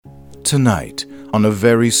Tonight, on a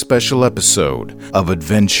very special episode of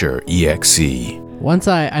Adventure EXE. Once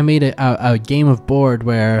I made a game of board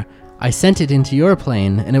where I sent it into your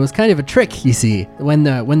plane, and it was kind of a trick, you see. When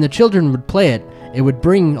the children would play it, it would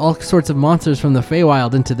bring all sorts of monsters from the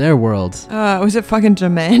Feywild into their worlds. Was it fucking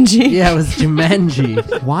Jumanji? Yeah, it was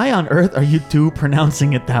Jumanji. Why on earth are you two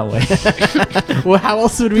pronouncing it that way? Well, how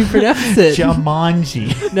else would we pronounce it?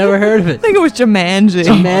 Jumanji. Never heard of I it. think it was Jumanji.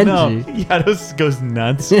 Jumanji. No, yeah, this goes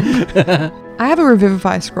nuts. I have a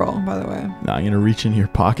Revivify scroll, by the way. Now I'm gonna reach in your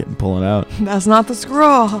pocket and pull it out. That's not the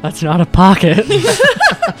scroll. That's not a pocket.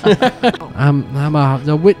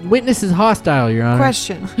 The witness is hostile, Your Honor.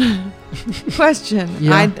 Question.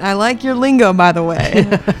 Yeah. I like your lingo, by the way.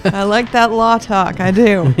 I like that law talk. I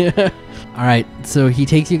do. All right, so he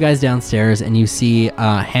takes you guys downstairs, and you see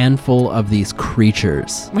a handful of these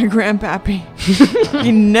creatures. My grandpappy.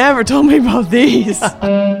 He never told me about these.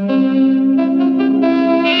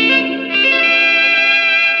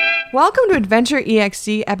 Welcome to Adventure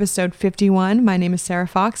EXE episode 51. My name is Sarah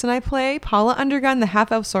Fox, and I play Paula Undergun, the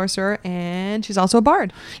half-elf sorcerer, and she's also a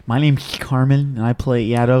bard. My name's Carmen, and I play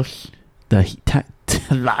Yados, the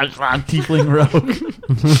tiefling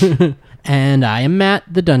rogue. And I am Matt,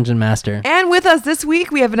 the dungeon master. And with us this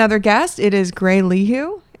week, we have another guest. It is Gray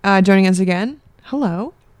Leahu joining us again.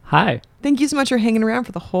 Hello. Hi. Thank you so much for hanging around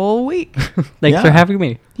for the whole week. Thanks for having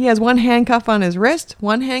me. He has one handcuff on his wrist,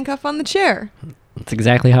 one handcuff on the chair. That's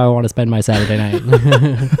exactly how I want to spend my Saturday night.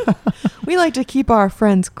 We like to keep our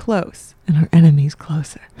friends close and our enemies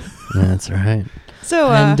closer. That's right.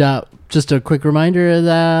 So, And just a quick reminder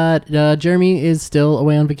that Jeremy is still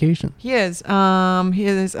away on vacation. he is. He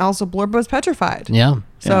is also Blorb was petrified. Yeah.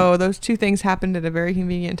 So those two things happened at a very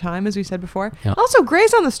convenient time, as we said before. Yeah. Also,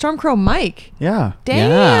 Gray's on the Stormcrow mic. Yeah.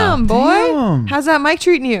 Damn, boy. Damn. How's that mic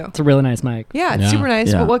treating you? It's a really nice mic. Yeah, it's Yeah. super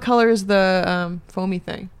nice. Yeah. But what color is the foamy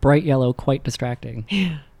thing? Bright yellow, quite distracting.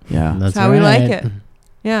 Yeah. That's how we like right. it.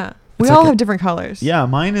 Yeah. We It's all like have different colors. Yeah,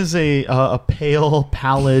 mine is a pale,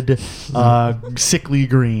 pallid, sickly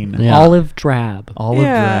green. Yeah. Olive drab. Olive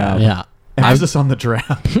Yeah. drab. Yeah. Emphasis on the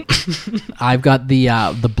drab. I've got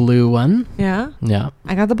the blue one. Yeah. Yeah.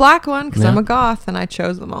 I got the black one because Yeah. I'm a goth and I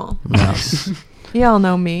chose them all. Nice. Y'all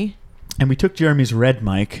know me. And we took Jeremy's red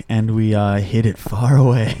mic and we hid it far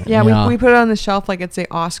away. Yeah, Yeah. We put it on the shelf like it's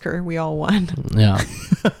a Oscar we all won Yeah.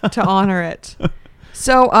 to honor it.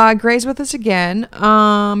 So Gray's with us again.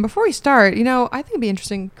 Before we start, I think it'd be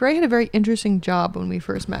interesting. Gray had a very interesting job when we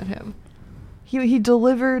first met him. He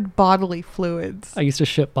delivered bodily fluids. I used to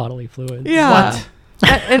ship bodily fluids. Yeah. What?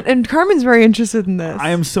 and Carmen's very interested in this. I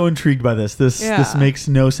am so intrigued by this. This makes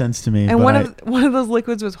no sense to me. And but one of those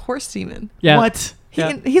liquids was horse semen. Yeah. What?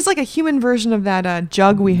 He's like a human version of that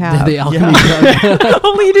jug we have. The alchemy jug.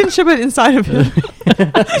 Only he didn't ship it inside of him.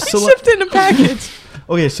 So He shipped it in a package.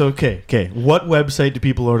 Okay. What website do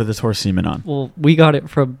people order this horse semen on? Well, we got it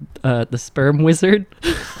from the Sperm Wizard.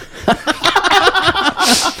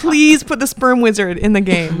 Please put the sperm wizard in the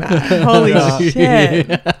game, Matt. Holy shit.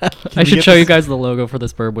 I should show you guys the logo for the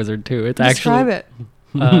Sperm Wizard too. It's Describe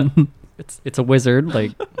actually it's a wizard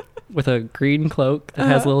like with a green cloak that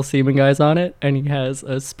has little semen guys on it, and he has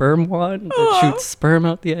a sperm wand that shoots sperm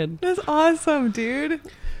out the end. That's awesome, dude.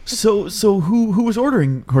 So who was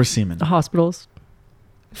ordering horse semen? The hospitals,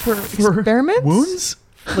 For experiments? Wounds?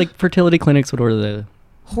 like fertility clinics, would order the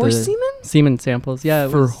Horse semen? semen samples. Yeah,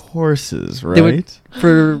 it For was horses, They would- right?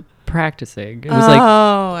 for practicing. It was like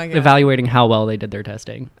I get evaluating how well they did their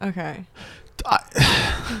testing. it. Okay.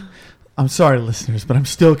 I'm sorry, listeners, but I'm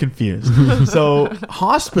still confused. So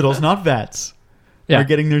hospitals, not vets, are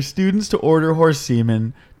getting their students to order horse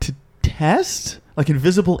semen to test? Like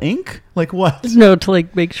invisible ink? Like what? No, to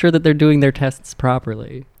like make sure that they're doing their tests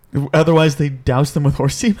properly. Otherwise, they douse them with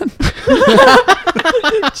horse semen?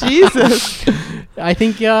 Jesus. I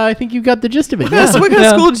think you got the gist of it. Yes, what kind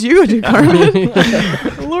of school did you go to,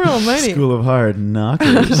 Carmen? Lord almighty. School of Hard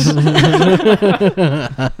Knockers.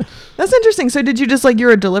 That's interesting. So did you just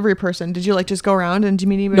you're a delivery person? Did you just go around and do you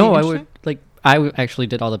meet anybody? No, interesting? actually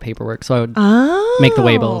did all the paperwork, so I would Oh. make the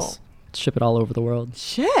waybills, ship it all over the world.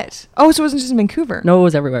 Shit. Oh, so it wasn't just in Vancouver? No, it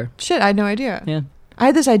was everywhere. Shit, I had no idea. Yeah. I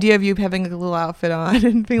had this idea of you having a little outfit on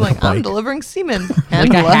and being like, I'm delivering semen. And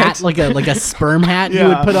Like a blood. hat, like a sperm hat you Yeah.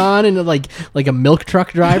 would put on, and like a milk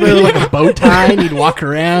truck driver, like a bow tie, and you'd walk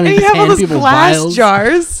around and And you just have all hand those people glass vials.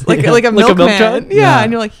 jars, like a Like a milk milkman. jug? Yeah, Yeah.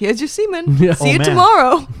 and you're like, here's your semen. Yeah. See you man.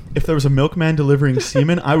 tomorrow. if there was a milkman delivering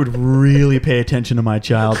semen, I would really pay attention to my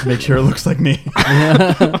child to make sure it looks like me.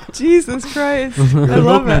 Jesus Christ. I The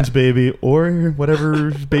love milkman's it. baby or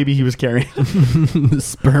whatever baby he was carrying. The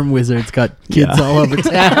sperm wizard's got kids Yeah. all over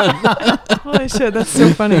town. Holy shit, that's so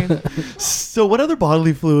funny. So what other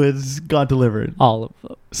bodily fluids got delivered? All of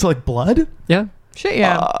them. So like blood? Yeah. Shit,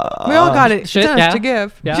 yeah. We all got it. shit, Shit, yeah. to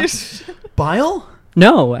give. Yeah. Bile?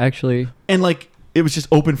 No, actually. And like it was just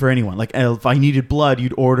open for anyone. Like if I needed blood,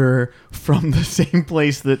 you'd order from the same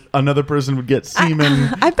place that another person would get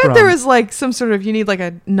semen. I bet from. there was like some sort of, you need like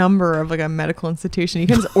a number of like a medical institution. You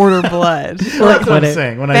can just order blood. Well, that's what I'm But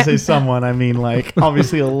saying. When I say someone, I mean like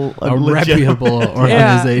obviously a A legit- reputable Yeah,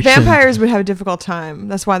 organization. vampires would have a difficult time.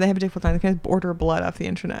 That's why they have a difficult time. They can't order blood off the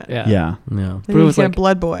internet. Yeah. Yeah. No. They But it need was to get like- a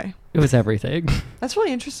blood boy. It was everything. That's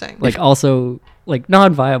really interesting. Like also like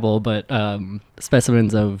non-viable, but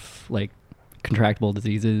specimens of like contractable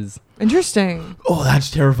diseases. Interesting. Oh, that's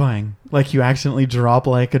terrifying. Like you accidentally drop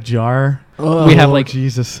like a jar. We have, like-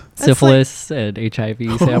 Jesus. Syphilis and HIV Oh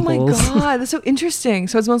my samples. god, that's so interesting.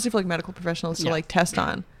 So it's mostly for like medical professionals to Yeah. like test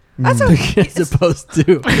on. Mm. That's As opposed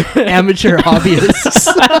to amateur hobbyists.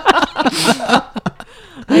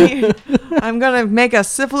 I'm gonna make a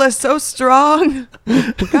syphilis so strong.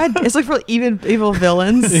 God, it's like for even evil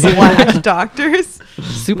villains slash doctors.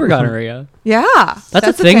 Super gonorrhea. Yeah, That's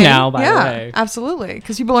a thing now, by the yeah, way. absolutely,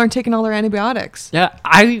 because people aren't taking all their antibiotics. Yeah,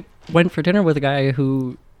 I went for dinner with a guy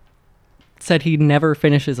who said he never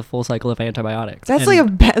finishes a full cycle of antibiotics. That's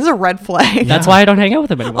And that's a red flag. that's why I don't hang out with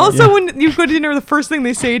him anymore. Also, when you go to dinner, the first thing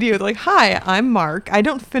they say to you is like, "Hi, I'm Mark. I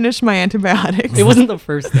don't finish my antibiotics." it wasn't the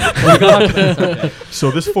first thing. We got onto that subject. So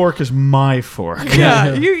this fork is my fork.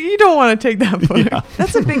 Yeah, you don't want to take that fork.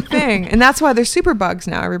 That's a big thing, and that's why there's super bugs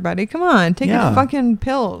now. Everybody, come on, take Yeah. your fucking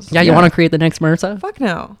pills. Yeah, you want to create the next MRSA? Fuck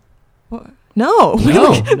no. What? No.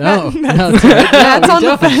 No, That- no. that's, No, that's we on the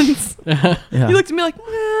don't. fence. Yeah. You looked at me like,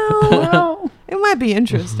 well, it might be I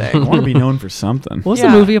interesting. want to be known for something. What was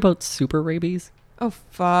Yeah. the movie about super rabies? Oh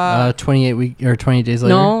fuck. 28 days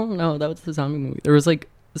later. No, that was the zombie movie. There was like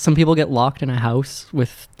some people get locked in a house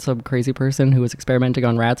with some crazy person who was experimenting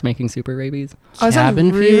on rats making super rabies. Oh, it sounds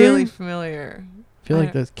Cabin really Fever? familiar. I feel like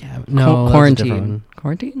I- that's no that's a different Quarantine. one.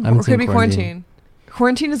 Quarantine? I haven't Or seen could be Quarantine.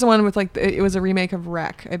 Quarantine is the one with like it was a remake of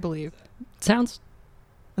Wreck, I believe. Sounds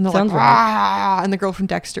And they're Sounds like, right. "Ah," and the girl from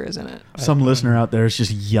Dexter is in it. Some listener out there is just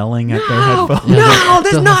yelling at their No, headphones. no,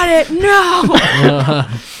 that's not it. No.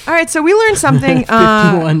 All right, so we learned something.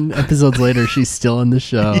 51 episodes later, she's still in the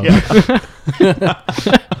show.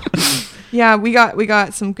 Yeah, we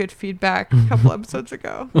got some good feedback a couple episodes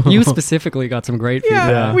ago. you specifically got some great Yeah, feedback.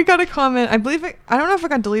 Yeah. we got a comment. I believe I don't know if it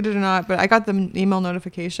got deleted or not, but I got the email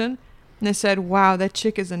notification. And they said, "Wow, that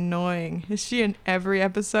chick is annoying. Is she in every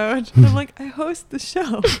episode?" And I'm like, "I host the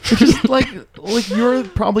show." Just like you're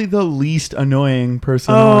probably the least annoying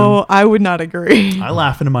person Oh, on. I would not agree. I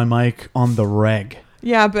laugh into my mic on the reg.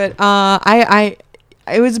 Yeah, but I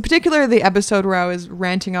it was particularly the episode where I was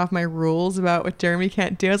ranting off my rules about what Jeremy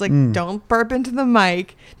can't do. I was like, "Don't burp into the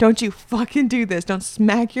mic. Don't you fucking do this. Don't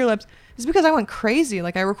smack your lips." It's because I went crazy.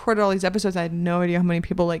 Like I recorded all these episodes. I had no idea how many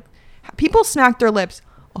people smack their lips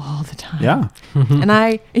all the time. Yeah.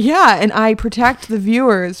 and I protect the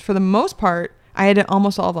viewers for the most part. I had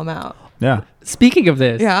almost all of them out. Yeah. Speaking of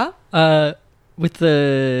this, Yeah. with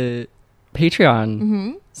the Patreon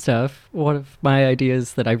Mm-hmm. stuff, one of my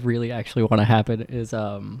ideas that I really actually want to happen is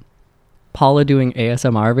Paula doing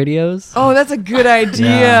ASMR videos. Oh, that's a good idea.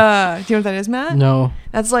 Yeah. Do you know what that is, Matt? No.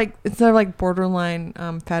 That's like it's sort of like borderline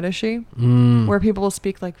fetishy, where people will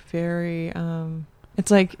speak like very. It's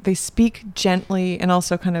like they speak gently and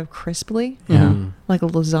also kind of crisply, Yeah. like a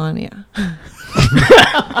lasagna.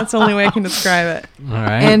 That's the only way I can describe it. All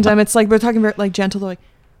right. And it's like they're talking very like gentle. They're like,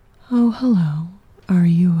 "Oh, hello. Are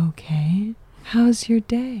you okay? How's your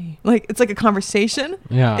day?" Like it's like a conversation.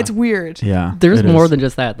 yeah. It's weird. Yeah. There's it more is. than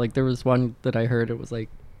just that. Like there was one that I heard. It was like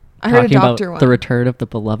I heard a talking doctor about one. the return of the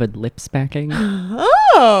beloved lip smacking.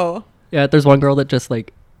 Oh. Yeah, there's one girl that just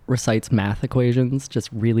like recites math equations just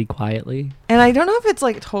really quietly. And I don't know if it's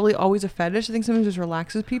like totally always a fetish. I think sometimes it just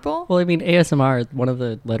relaxes people. Well, I mean, ASMR, one of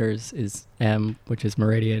the letters is M, which is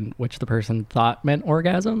meridian, which the person thought meant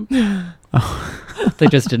orgasm. They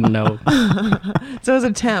just didn't know. So it was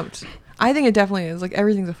an attempt. I think it definitely is. Like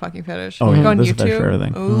everything's a fucking fetish. Oh, Like yeah, on there's a fetish for YouTube.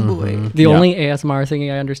 everything. Oh boy. The Yeah. only ASMR thing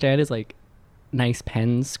I understand is like nice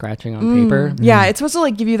pens scratching on paper. Yeah, it's supposed to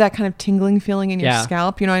like give you that kind of tingling feeling in your Yeah.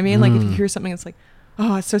 scalp. You know what I mean? Like if you hear something, it's like,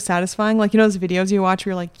 oh, it's so satisfying. Like you know those videos you watch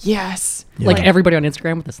where you're like, yes. Yeah. Like everybody on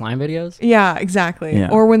Instagram with the slime videos. Yeah, exactly. Yeah.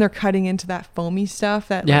 Or when they're cutting into that foamy stuff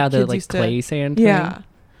that Yeah, like, the kids like used clay to. sand thing. Yeah.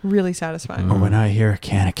 Really satisfying. Or when I hear a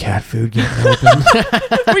can of cat food getting opened,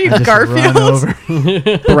 Were you I just run Garfield?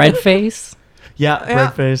 over. Bread face. Yeah, Yeah.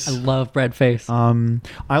 bread face. I love bread face.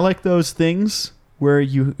 I like those things where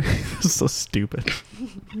you. This is so stupid.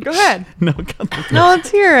 Go ahead. No, No, let's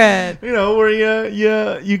hear it. you know where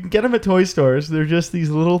you can get them at toy stores. They're just these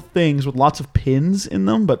little things with lots of pins in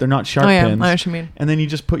them, but they're not sharp Oh yeah, pins. I know what you mean. And then you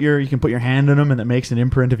just you can put your hand in them, and it makes an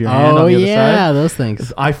imprint of your hand Oh on the other yeah, side. those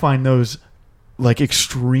things. I find those like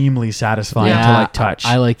extremely satisfying Yeah, to like touch.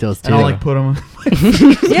 I like those too. and I'll like put them.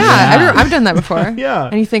 Yeah, I've done that before. Yeah.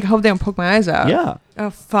 And you think, hope they don't poke my eyes out. Yeah. Oh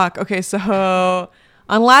fuck. Okay, so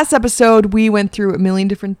on last episode we went through a million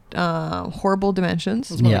different horrible dimensions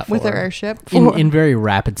Yeah. with our airship. in very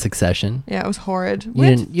rapid succession. Yeah, it was horrid.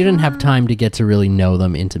 You didn't have time to get to really know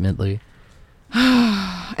them intimately.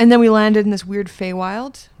 And then we landed in this weird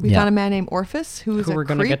Feywild. We Yeah. found a man named Orphis who was Who a we're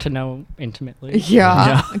gonna creep. get to know intimately.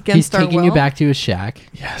 Yeah, He's against our taking you will. back to his shack.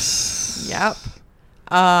 Yes. Yep.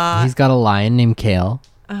 He's got a lion named Kale.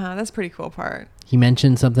 That's a pretty cool part. He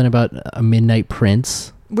mentioned something about a midnight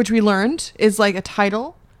prince. Which we learned is like a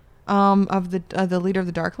title of the leader of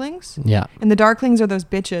the Darklings. Yeah. And the Darklings are those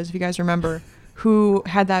bitches, if you guys remember, who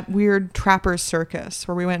had that weird trapper's circus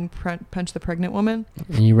where we went and punched the pregnant woman.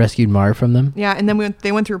 And you rescued Marv from them. Yeah, and then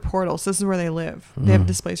they went through a portal. So this is where they live. They have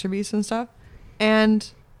displacer beasts and stuff. And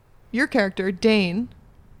your character, Dane,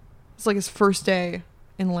 it's like his first day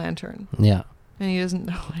in Lantern. Yeah. And he doesn't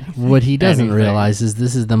know anything. What he doesn't Anything. realize is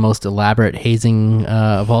this is the most elaborate hazing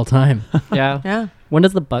of all time. Yeah. Yeah. When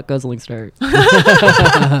does the butt guzzling start?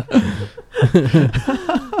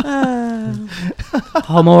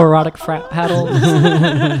 Homoerotic frat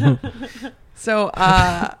paddles. So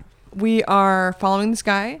we are following this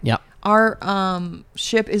guy. Yeah. Our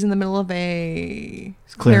ship is in the middle of a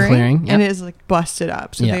Clearing, and yep. it is like busted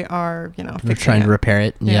up. So Yeah. they are, They're fixing trying it. to repair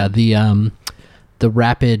it. Yeah. Yeah. The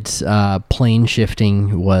rapid plane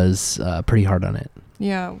shifting was pretty hard on it.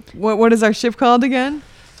 Yeah. What is our ship called again?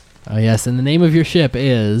 Oh yes, and the name of your ship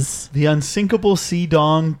is The Unsinkable Sea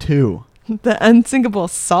Dong 2. The Unsinkable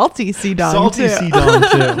Salty Sea Dog. Salty too. Sea Dong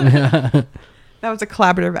 2. That was a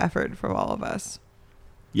collaborative effort for all of us.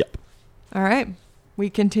 Yep. All right.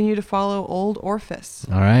 We continue to follow old Orphis.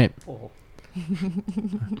 all right.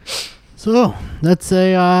 So that's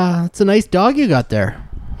a nice dog you got there.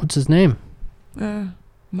 What's his name?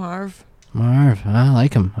 Marv. Marv. I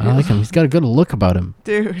like him. He's got a good look about him.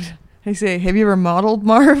 Dude. I say, have you ever modeled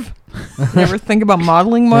Marv? You ever think about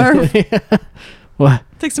modeling Marv? What?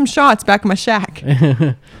 Take some shots back in my shack.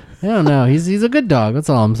 I don't know. He's a good dog. That's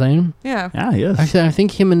all I'm saying. Yeah, Yeah, he is. Actually, I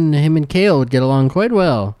think him and Kale would get along quite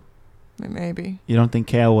well. maybe. You don't think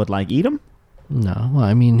Kale would like eat him? No, well,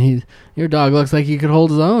 I mean, your dog looks like he could hold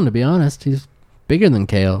his own. To be honest, he's bigger than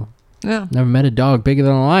Kale. Yeah. Never met a dog bigger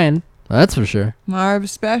than a lion. Well, that's for sure.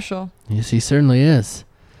 Marv's special. Yes, he certainly is.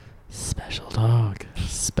 Special dog.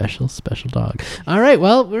 Special dog. All right,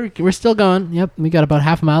 well, we're still going. Yep, we got about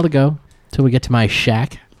half a mile to go till we get to my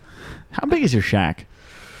shack. How big is your shack?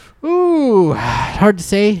 Ooh, hard to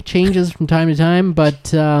say. Changes from time to time,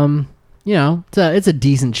 but it's a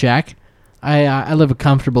decent shack. I live a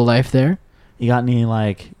comfortable life there. You got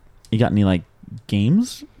any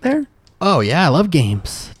games there? Oh yeah, I love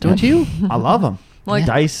games. Don't you? I love them. Like-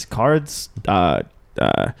 dice, cards,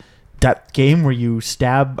 that game where you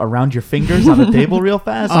stab around your fingers on a table real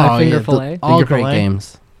fast. Finger fillet. All Finger great fillet.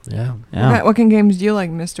 games. Yeah. Yeah. What kind of games do you like,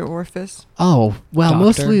 Mr. Orphis? Oh well,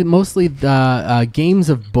 Doctor. mostly games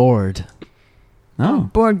of board. Oh.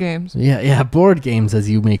 Board games. Yeah, board games as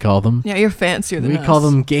you may call them. Yeah, you're fancier than We us. call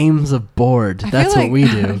them games of board. I feel That's what like- we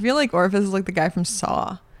I do. feel like Orphis is like the guy from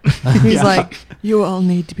Saw. He's like, you all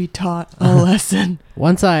need to be taught a lesson.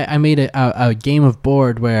 Once I made a game of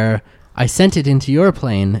board where I sent it into your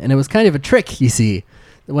plane, and it was kind of a trick. You see,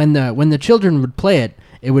 when the children would play it,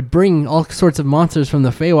 it would bring all sorts of monsters from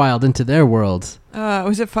the Feywild into their worlds.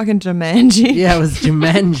 Was it fucking Jumanji? Yeah, it was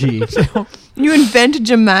Jumanji. You invented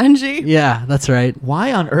Jumanji? Yeah, that's right.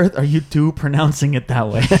 Why on earth are you two pronouncing it that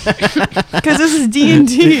way? Because this is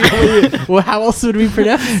D&D. I Well, how else would we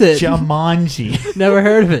pronounce it? Jumanji. Never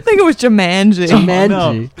heard of it. think it was Jumanji.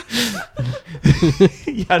 Jumanji.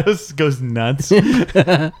 Yeah, this goes nuts.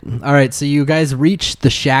 All right, so you guys reached the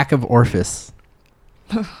shack of Orphis.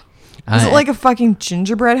 Is it like a fucking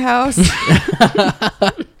gingerbread house?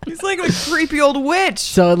 He's like a creepy old witch.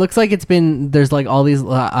 So it looks like there's like all these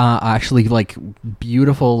actually like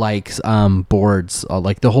beautiful like boards.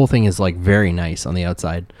 Like the whole thing is like very nice on the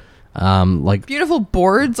outside. Like Beautiful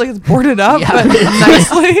boards, like it's boarded up, Yeah. but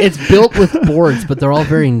nicely. it's built with boards, but they're all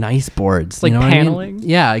very nice boards. Like you know what I mean? paneling?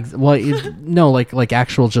 Yeah. No, like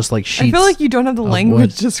actual just like sheets. I feel like you don't have the of language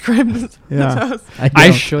wood. to describe this Yeah. house. I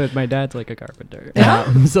don't. should. My dad's like a carpenter.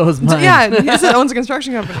 Yeah. So is mine. Yeah, he owns a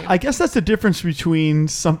construction company. I guess that's the difference between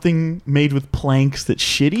something made with planks that's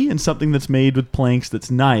shitty and something that's made with planks that's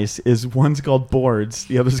nice. Is one's called boards,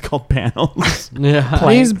 the other's called panels. Yeah.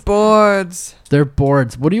 These boards. They're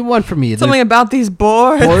boards. What do you want from me? Something about these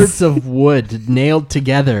boards. Boards of wood nailed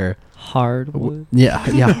together. Hardwood. Yeah,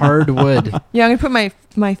 hard wood. Yeah, I'm gonna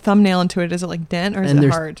put my thumbnail into it. Is it like dent or is And it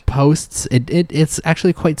there's hard? posts. It's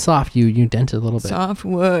actually quite soft. You dent it a little bit. Soft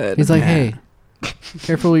wood. He's like, Yeah. hey,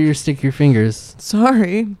 careful where you stick your fingers.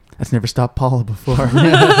 Sorry. That's never stopped Paula before.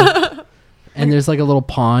 And there's like a little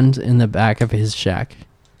pond in the back of his shack,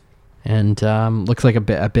 and looks like a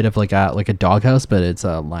bit of like a doghouse, but it's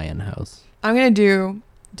a lion house. I'm gonna do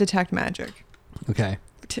detect magic Okay.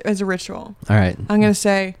 as a ritual. All right. I'm gonna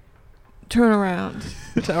say, turn around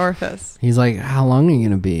to Orpheus. He's like, how long are you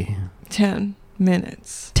gonna be? 10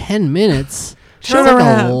 minutes. 10 minutes. Turn That's like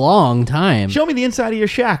around. a long time. Show me the inside of your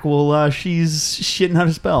shack. Well, she's shitting out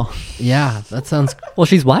a spell. Yeah, that sounds. Well,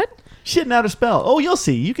 she's what? Shitting out a spell. Oh, you'll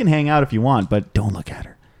see. You can hang out if you want, but don't look at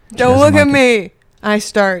her. Don't doesn't look at like me. I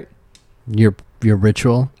start. Your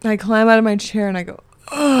ritual. I climb out of my chair and I go,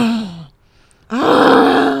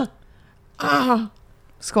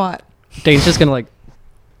 squat. Dane's just gonna like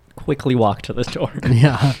quickly walk to the door.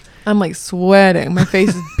 Yeah. I'm like sweating. My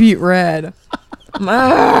face is beet red.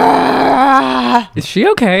 Is she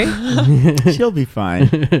okay? She'll be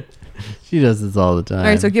fine. She does this all the time. All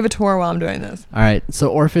right, so give a tour while I'm doing this. All right, so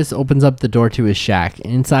Orpheus opens up the door to his shack.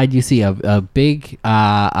 Inside, you see a big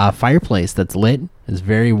fireplace that's lit. It's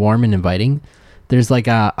very warm and inviting. There's like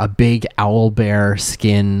a big owl bear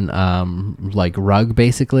skin like rug,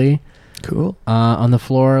 basically, Cool. on the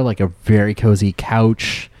floor. Like a very cozy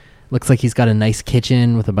couch. Looks like he's got a nice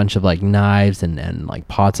kitchen with a bunch of like knives and like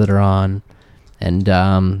pots that are on. And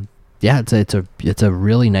yeah, it's a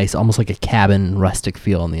really nice, almost like a cabin, rustic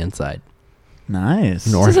feel on the inside. Nice.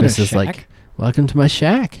 And This isn't a Orpheus is like, shack. "Welcome to my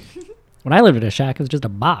shack." When I lived in a shack, it was just a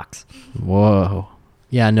box. Whoa.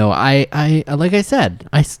 Yeah, no, I like I said,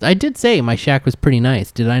 I did say my shack was pretty nice,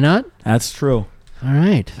 did I not? That's true. All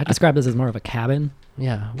right. I describe this as more of a cabin.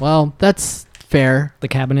 Yeah, well, that's fair. The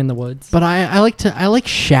cabin in the woods. But I like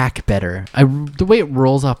shack better. The way it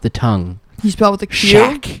rolls off the tongue. You spell with a Q?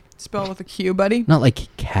 Shack. Spell with a Q, buddy. Not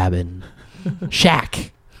like cabin.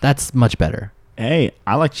 Shack. That's much better. Hey,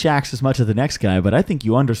 I like shacks as much as the next guy, but I think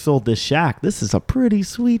you undersold this shack. This is a pretty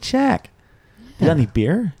sweet shack. You got any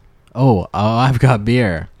beer? Oh, I've got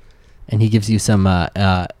beer. And he gives you some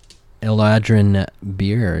Eladrin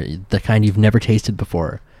beer, the kind you've never tasted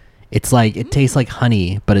before. It's like, it tastes like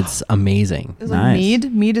honey, but it's amazing. It's Nice. like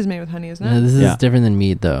mead. Mead is made with honey, isn't No, it? this is Yeah. different than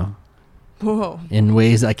mead, though, Whoa. in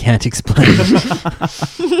ways I can't explain.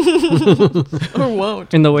 Or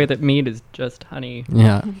won't. in the way that mead is just honey.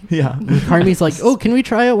 Yeah. Yeah. Carmi's like, oh, can we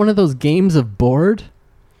try out one of those games of board?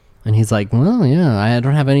 And he's like, well, yeah, I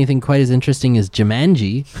don't have anything quite as interesting as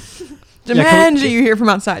Jumanji. Jumanji, you hear from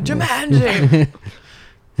outside. Jumanji.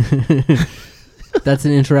 That's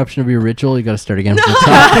an interruption of your ritual. You got to start again from the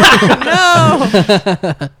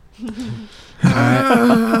top.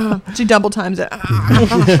 No. She double times it.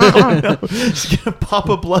 She's gonna pop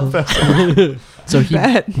a blood vessel. So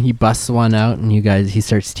Bet. he busts one out, and he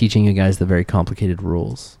starts teaching you guys the very complicated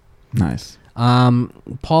rules. Nice.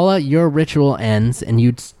 Paula, your ritual ends, and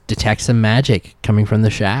you detect some magic coming from the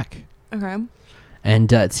shack. Okay.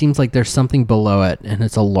 And it seems like there's something below it, and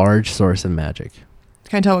it's a large source of magic.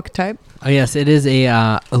 Can I tell what type? Oh, yes, it is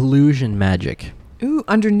a illusion magic. Ooh,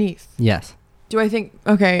 underneath. Yes. Do I think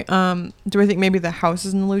maybe the house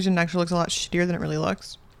is an illusion and actually looks a lot shittier than it really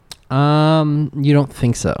looks? You don't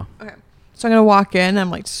think so? Okay. So I'm gonna walk in, I'm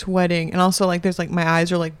like sweating, and also like there's like my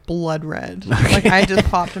eyes are like blood red. Like I just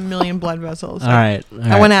popped 1 million blood vessels. All right.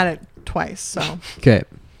 I went at it twice, so Okay.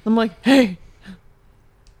 I'm like, hey.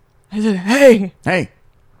 I said, hey. Hey.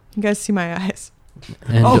 You guys see my eyes.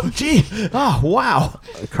 And Oh, gee. Oh, wow.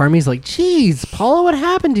 Carmi's like, geez, Paula, what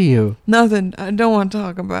happened to you? Nothing. I don't want to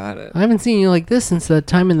talk about it. I haven't seen you like this since that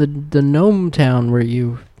time in the gnome town where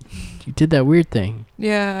you did that weird thing.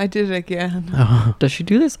 Yeah, I did it again. Oh. Does she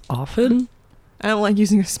do this often? I don't like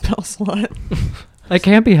using a spell slot. That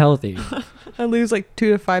can't be healthy. I lose like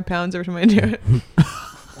 2 to 5 pounds every time I do it.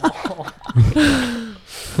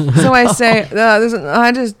 So I say, there's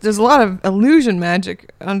a lot of illusion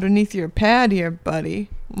magic underneath your pad here, buddy.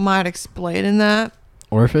 Might explain in that.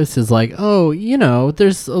 Orpheus is like, oh,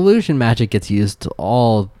 there's illusion magic gets used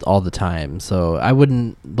all the time, so I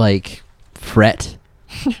wouldn't like fret.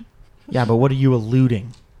 Yeah, but what are you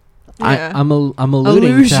alluding? Yeah. I'm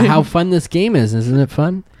alluding Illusion. to how fun this game is. Isn't it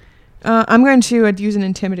fun? I'm going to use an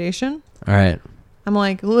intimidation. All right. I'm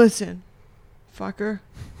like, listen, fucker,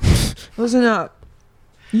 listen up.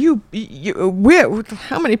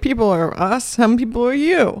 How many people are us? How many people are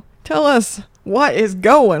you? Tell us what is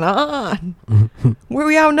going on. Where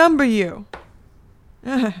we outnumber you.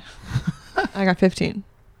 I got 15.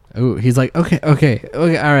 Oh, he's like, okay, all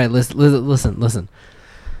right, listen.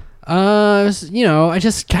 I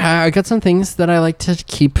got some things that I like to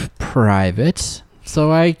keep private,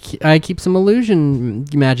 so I keep some illusion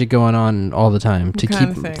magic going on all the time to What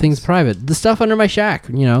keep kind of things private. The stuff under my shack,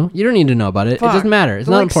 you don't need to know about it. Fuck. It doesn't matter. It's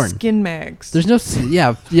They're not like important. Skin mags. There's no,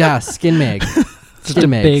 skin mag. Just a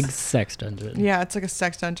big sex dungeon. Yeah, it's like a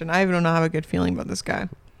sex dungeon. I don't have a good feeling about this guy.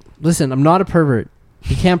 Listen, I'm not a pervert.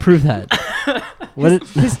 You can't prove that.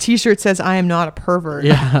 His T-shirt says, "I am not a pervert."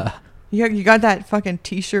 Yeah. You got that fucking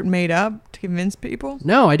T-shirt made up to convince people?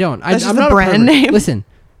 No, I don't. That's just I'm the not a brand pervert. name? Listen,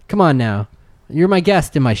 come on now. You're my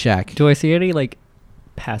guest in my shack. Do I see any like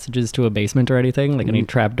passages to a basement or anything? Like any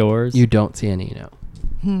trap doors? You don't see any,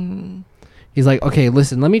 no. He's like, okay,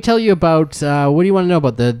 listen, let me tell you about, what do you want to know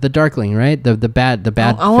about the Darkling, right? The bad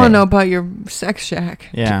I want to know about your sex shack.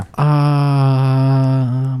 Yeah.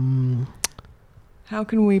 How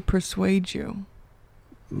can we persuade you?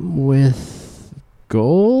 With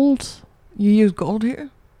gold? You use gold here?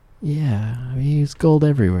 Yeah, we use gold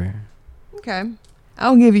everywhere. Okay.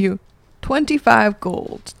 I'll give you 25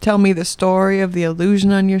 gold to tell me the story of the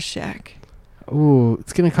illusion on your shack. Ooh,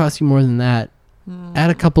 it's going to cost you more than that. Add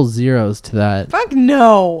a couple zeros to that. Fuck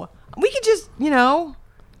no. We could just, we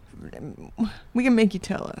can make you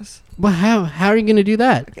tell us. Well, how are you going to do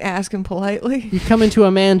that? Ask him politely. You come into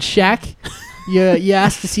a man's shack, you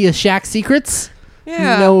ask to see his shack secrets.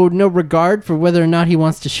 Yeah. No regard for whether or not he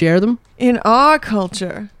wants to share them. In our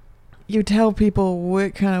culture, you tell people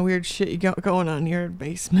what kind of weird shit you got going on in your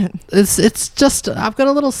basement. It's just, I've got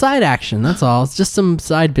a little side action, that's all. It's just some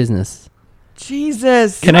side business.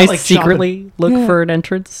 Jesus. Can I like secretly look for an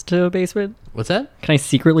entrance to a basement? What's that? Can I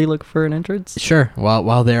secretly look for an entrance? Sure.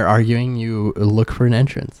 While they're arguing, you look for an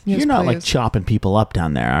entrance. Yes, You're not like please. chopping people up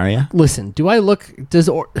down there, are you? Listen, do I look?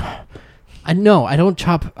 No, I don't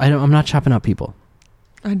chop. I'm not chopping up people.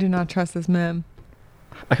 I do not trust this man.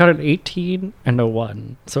 I got an 18 and a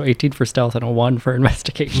 1. So 18 for stealth and a 1 for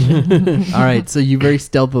investigation. All right, so you very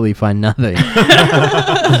stealthily find nothing.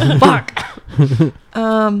 Fuck!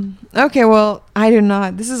 Okay, well, I do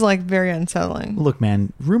not. This is like very unsettling. Look,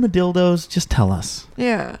 man, room of dildos, just tell us.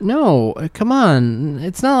 Yeah. No, come on.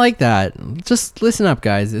 It's not like that. Just listen up,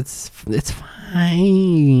 guys. It's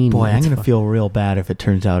fine. Boy, I'm It's going to fine. feel real bad if it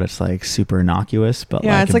turns out it's like super innocuous, but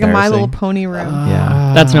Yeah, it's like a My Little embarrassing. Pony room.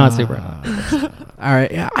 Yeah. That's not super. All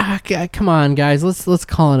right, yeah, come on, guys. Let's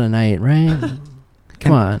call it a night, right?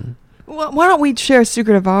 Come on. Well, why don't we share a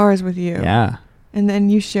secret of ours with you? Yeah. And then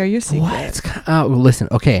you share your secret. What? Listen,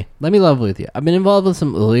 okay. Let me level with you. I've been involved with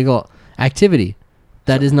some illegal activity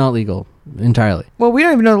that is not legal entirely. Well, we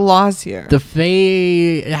don't even know the laws here. The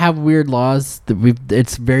Fae have weird laws.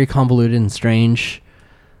 It's very convoluted and strange.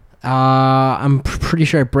 I'm pretty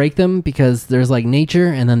sure I break them because there's like nature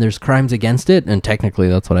and then there's crimes against it, and technically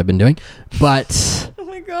that's what I've been doing. But oh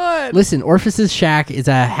my god. listen, Orpheus's shack is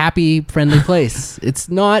a happy, friendly place. It's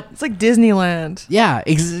not. It's like Disneyland. Yeah,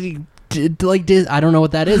 I don't know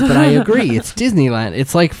what that is, but I agree. It's Disneyland.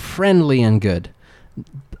 It's like friendly and good.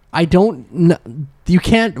 I don't know. You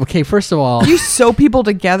can't. Okay, first of all, You sew people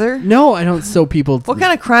together? no, I don't sew people. What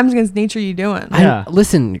kind of crimes against nature are you doing? Yeah.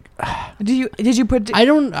 Listen, Did you put I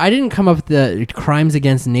didn't come up with the crimes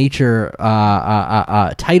against nature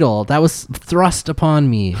title. That was thrust upon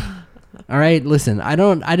me. All right, listen. I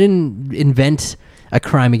didn't invent a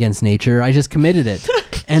crime against nature. I just committed it.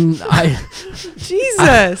 And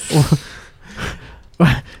Jesus.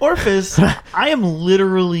 Orpheus, I am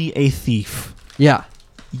literally a thief. yeah.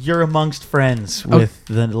 You're amongst friends with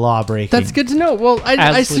the law breaking. That's good to know. Well, I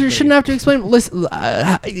Absolutely. shouldn't have to explain. Listen,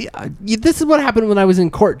 this is what happened when I was in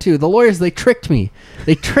court too. The lawyers, they tricked me.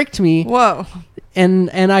 Whoa.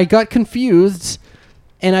 and I got confused,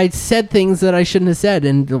 and I said things that I shouldn't have said.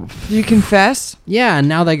 And You confess? yeah, and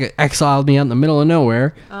now they exiled me out in the middle of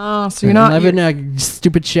nowhere. Oh, so you're And not I live in a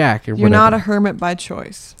stupid shack or you're whatever. not a hermit by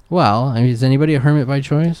choice. Well, I mean, is anybody a hermit by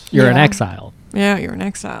choice? You're an Yeah. exile. Yeah, you're an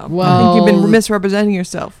exile. I Well, think you've been misrepresenting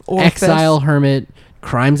yourself. Orpheus. Exile, hermit,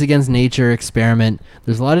 crimes against nature, experiment.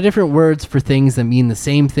 There's a lot of different words for things that mean the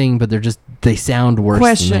same thing, but they sound worse than they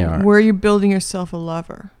Question: are. Were you building yourself a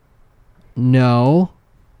lover? No.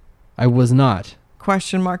 I was not.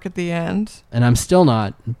 Question mark at the end. And I'm still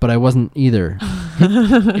not, but I wasn't either.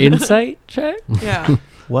 Insight check? Yeah.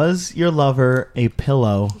 Was your lover a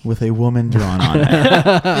pillow with a woman drawn on it?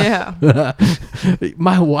 Yeah.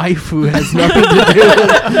 My wife, who has nothing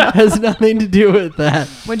to do with that.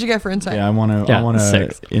 What'd you get for insight? Yeah, I want to. Yeah, I want to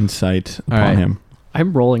 6. insight All upon right. him.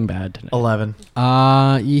 I'm rolling bad today. 11.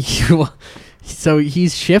 So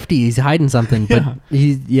he's shifty. He's hiding something, but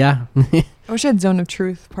Yeah. I wish I had Zone of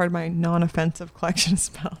Truth, part of my non-offensive collection of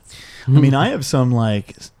spells. I mean, I have some I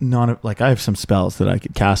have some spells that I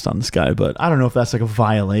could cast on this guy, but I don't know if that's like a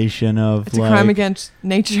violation of It's a crime against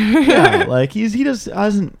nature. Yeah, like he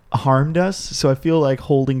hasn't harmed us, so I feel like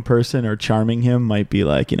holding person or charming him might be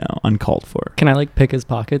like, uncalled for. Can I like pick his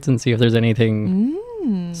pockets and see if there's anything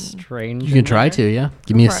Mm. strange? you can in try there? to, yeah.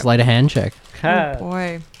 Give me a for it. sleight of hand check. Oh,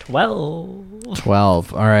 boy. 12.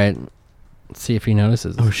 12. All right. Let's see if he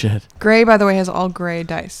notices. Oh shit! Gray, by the way, has all gray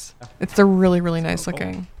dice. They're really, really nice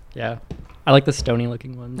looking. Yeah. I like the stony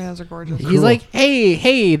looking ones. Yeah, those are gorgeous. He's Cool. like,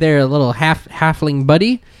 hey there, little halfling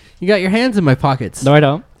buddy. You got your hands in my pockets. No, I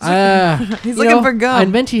don't. He's looking for gum. I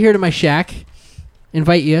invite you here to my shack.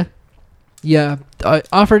 Invite you. Yeah. I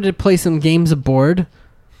offered to play some games aboard.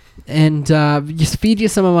 And just feed you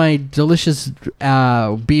some of my delicious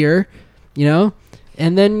beer,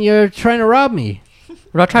 And then you're trying to rob me.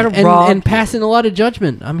 We're not trying to and, rob. and passing a lot of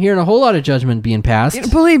judgment. I'm hearing a whole lot of judgment being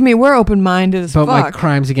passed Believe me, we're open-minded as about my fuck.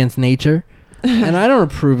 crimes against nature. And I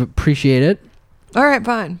don't appreciate it. All right,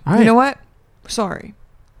 fine. All You right. know what? Sorry.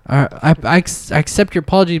 I accept your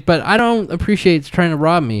apology, but I don't appreciate trying to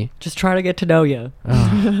rob me. Just try to get to know you.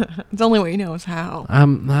 Oh, It's the only way you know is how.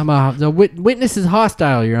 the witness is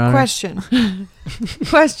hostile, Your Honor. Question.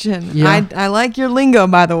 Question. Yeah. I like your lingo,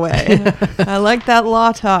 by the way. I like that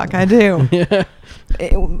law talk. I do. Yeah.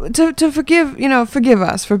 To forgive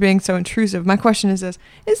us for being so intrusive. My question is this: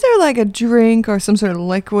 is there like a drink or some sort of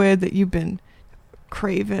liquid that you've been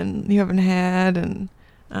craving you haven't had in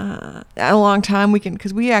a long time?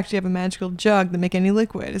 Because we actually have a magical jug that make any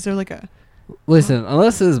liquid. Is there like a Listen,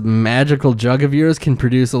 unless this magical jug of yours can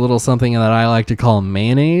produce a little something that I like to call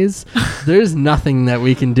mayonnaise, there's nothing that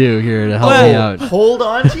we can do here to help me out. Hold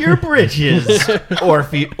on to your britches,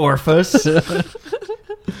 Orphus.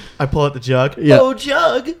 I pull out the jug. Yeah. Oh,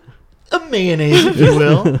 jug. A mayonnaise, if you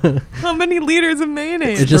will. how many liters of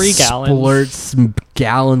mayonnaise? It just 3 gallons. splurts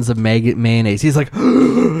gallons of mayonnaise. He's like,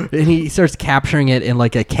 and he starts capturing it in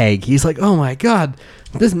like a keg. He's like, oh my God,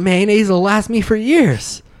 this mayonnaise will last me for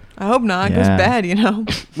years. I hope not. It goes Yeah.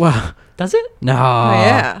 bad, Wow. Does it? No. Oh,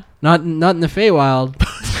 yeah. Not in the Feywild.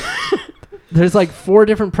 There's like 4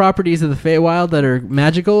 different properties of the Feywild that are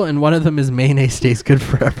magical, and one of them is mayonnaise stays good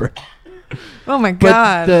forever. Oh my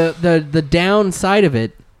But God. the downside of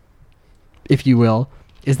it, if you will,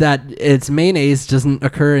 is that its mayonnaise doesn't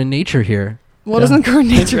occur in nature here. Well, it doesn't occur in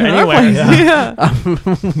nature in our Anywhere, place. Yeah.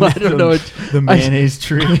 I don't know. The mayonnaise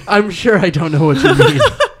tree. I'm sure I don't know what you mean.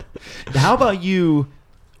 How about you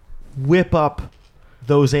whip up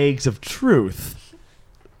those eggs of truth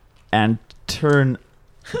and turn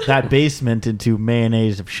that basement into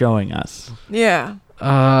mayonnaise of showing us? Yeah.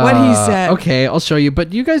 What he said. Okay, I'll show you.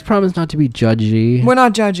 But you guys promise not to be judgy. We're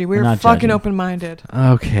not judgy. We're not fucking judging. open-minded.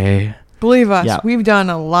 Okay. Believe us. Yeah. We've done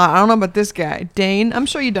a lot. I don't know about this guy. Dane, I'm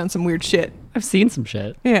sure you've done some weird shit. I've seen some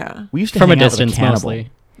shit. Yeah. We used to From a hang out with distance, cannibal. mostly.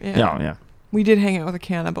 Yeah. Yeah. We did hang out with a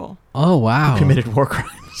cannibal. Oh wow. Committed war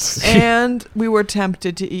crimes. And we were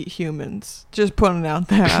tempted to eat humans. Just putting it out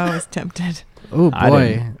there. I was tempted. Oh I boy,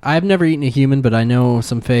 didn't. I've never eaten a human, but I know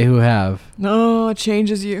some Fae who have. No, it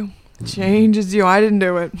changes you. It changes you. I didn't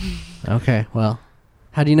do it. Okay, well,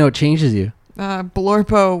 how do you know it changes you?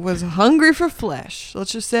 Blorpo was hungry for flesh.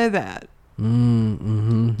 Let's just say that.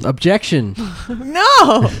 Objection.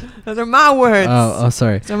 No! Those are my words. Oh,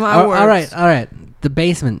 sorry. Those are my words. All right. The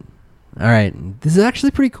basement. All right. This is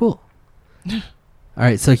actually pretty cool. All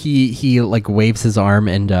right, so he like waves his arm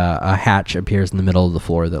and a hatch appears in the middle of the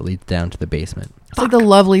floor that leads down to the basement. It's like the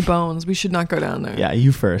Lovely Bones. We should not go down there. Yeah,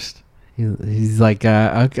 you first. He's like,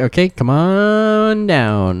 okay, come on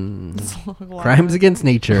down. Crimes against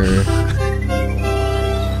nature.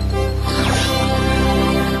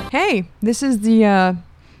 Hey, this is the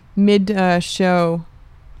mid-show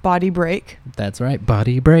body break. That's right,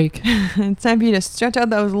 body break. It's time for you to stretch out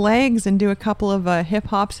those legs and do a couple of hip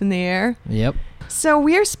hops in the air. Yep. So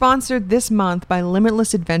we are sponsored this month by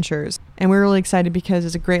Limitless Adventures, and we're really excited because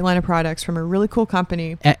it's a great line of products from a really cool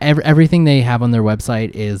company. Everything they have on their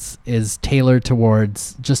website is tailored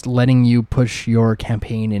towards just letting you push your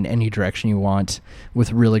campaign in any direction you want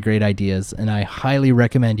with really great ideas, and I highly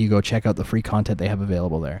recommend you go check out the free content they have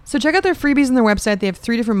available there. So check out their freebies on their website. They have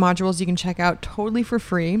 3 different modules you can check out totally for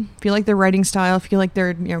free. If you like their writing style, if you like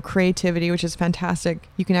their creativity, which is fantastic,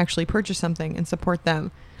 you can actually purchase something and support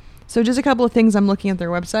them. So just a couple of things I'm looking at their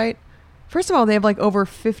website. First of all, they have like over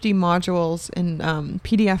 50 modules in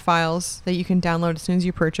PDF files that you can download as soon as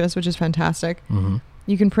you purchase, which is fantastic. Mm-hmm.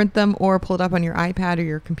 You can print them or pull it up on your iPad or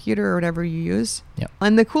your computer or whatever you use. Yep.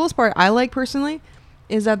 And the coolest part I like personally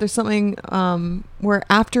is that there's something where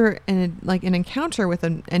after an encounter with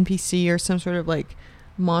an NPC or some sort of like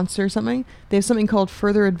monster or something, they have something called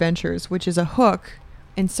Further Adventures, which is a hook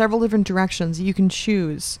in several different directions you can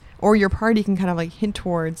choose, or your party can kind of like hint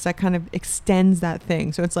towards, that kind of extends that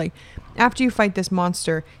thing. So it's like, after you fight this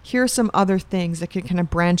monster, here are some other things that could kind of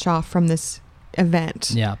branch off from this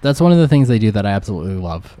event. Yeah, that's one of the things they do that I absolutely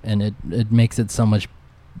love, and it makes it so much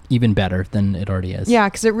even better than it already is. Yeah,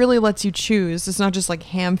 because it really lets you choose. It's not just like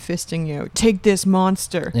ham-fisting you. Take this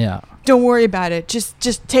monster. Yeah. Don't worry about it.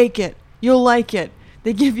 Just take it. You'll like it.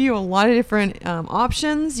 They give you a lot of different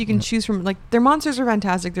options. You can choose from, like, their monsters are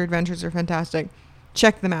fantastic. Their adventures are fantastic.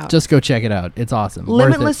 Check them out. Just go check it out. It's awesome.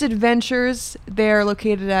 Limitless Adventures. They're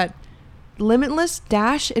located at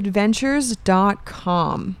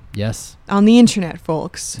limitless-adventures.com. Yes. On the internet,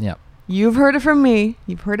 folks. Yep. You've heard it from me.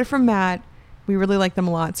 You've heard it from Matt. We really like them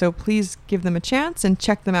a lot. So please give them a chance and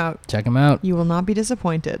check them out. Check them out. You will not be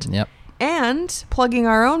disappointed. Yep. And plugging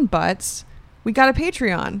our own butts, we got a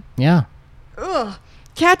Patreon. Yeah. Ugh.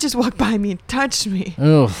 Cat just walked by me and touched me.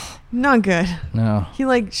 Ugh. Not good. No. He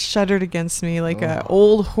like shuddered against me like a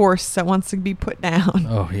old horse that wants to be put down.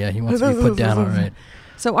 Oh, yeah. He wants to be put down, all right.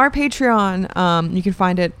 So our Patreon, you can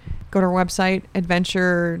find it. Go to our website,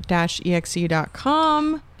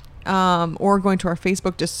 adventure-exe.com, or going to our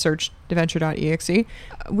Facebook, just search adventure.exe.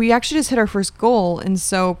 We actually just hit our first goal, and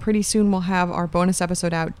so pretty soon we'll have our bonus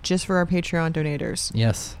episode out just for our Patreon donators.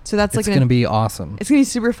 Yes. So that's it's going to be awesome. It's going to be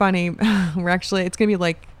super funny. It's going to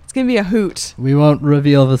be a hoot. We won't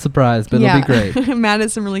reveal the surprise, but it'll be great. Matt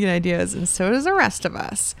has some really good ideas, and so does the rest of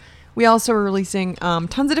us. We also are releasing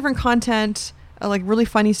tons of different content, like really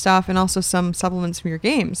funny stuff, and also some supplements from your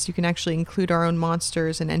games. You can actually include our own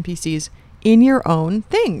monsters and NPCs in your own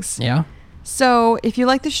things. Yeah. So if you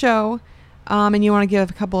like the show and you want to give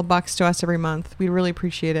a couple of bucks to us every month, we'd really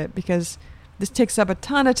appreciate it, because this takes up a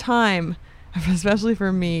ton of time, especially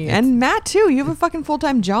for me. And Matt, too. You have a fucking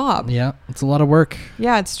full-time job. Yeah. It's a lot of work.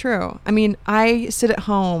 Yeah, it's true. I mean, I sit at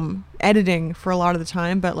home editing for a lot of the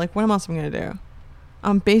time, but like, what else am I going to do?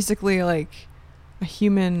 I'm basically like a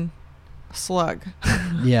human slug.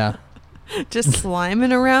 Yeah. Just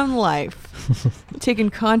sliming around life. Taking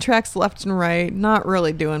contracts left and right. Not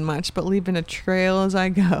really doing much, but leaving a trail as I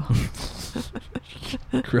go.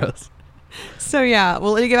 Gross. So yeah,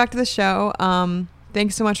 we'll let you get back to the show.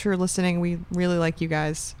 Thanks so much for listening. We really like you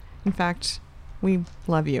guys. In fact, we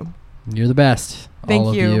love you. You're the best. Thank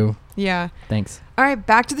all you. Of you. Yeah. Thanks. All right,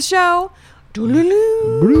 back to the show.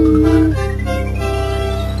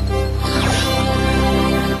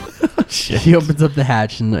 He opens up the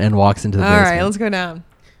hatch and walks into the basement. All right, let's go down.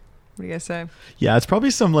 What do you guys say? Yeah, it's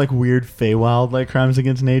probably some like weird Feywild like crimes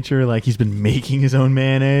against nature. Like he's been making his own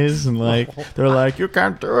mayonnaise, and like they're like, you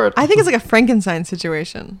can't do it. I think it's like a Frankenstein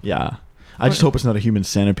situation. Yeah, I just hope it's not a human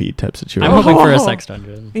centipede type situation. I'm hoping for a sex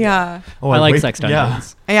dungeon. Yeah. Oh, I like wait, sex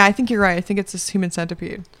dungeons. Yeah, I think you're right. I think it's this human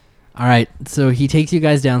centipede. All right, so he takes you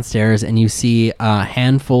guys downstairs, and you see a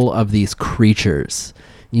handful of these creatures.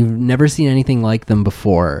 You've never seen anything like them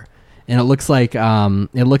before, and it looks like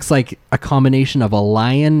a combination of a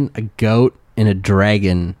lion, a goat, and a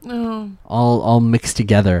dragon, all mixed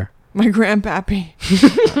together. My grandpappy.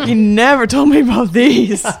 He never told me about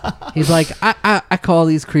these. He's like, I call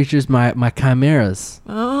these creatures my chimeras.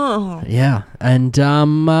 Oh. Yeah, and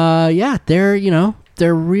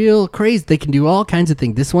they're real crazy. They can do all kinds of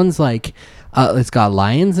things. This one's like, it's got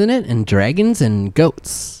lions in it, and dragons, and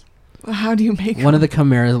goats. Well, how do you make One of the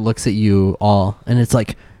chimeras looks at you all, and it's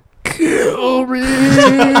like, kill me.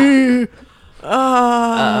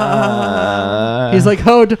 He's like,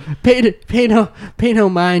 oh, pay no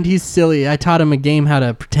mind. He's silly. I taught him a game how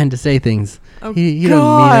to pretend to say things. Oh, He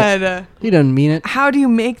God. doesn't mean it. He doesn't mean it. How do you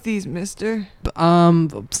make these, mister?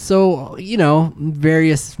 So,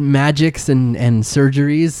 various magics and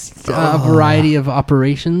surgeries, a variety of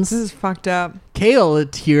operations. This is fucked up. Kale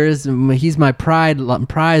he's my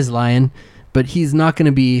prize lion, but he's not going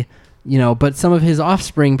to be, but some of his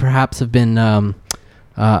offspring perhaps have been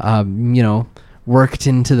worked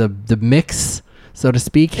into the mix, so to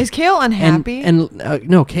speak. Is Kale unhappy?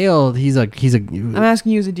 No, Kale. He's a. I'm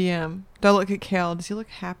asking you as a DM. Do I look at Kale? Does he look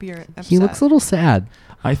happy or upset? He looks a little sad.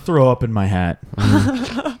 I throw up in my hat.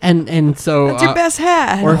 And so That's your best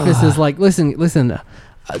hat. Orpheus is like, listen.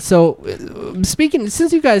 Speaking,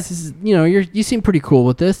 since you guys, you seem pretty cool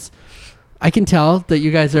with this. I can tell that you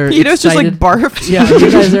guys are Ito's just like excited. barfed. Yeah,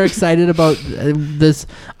 you guys are excited about this.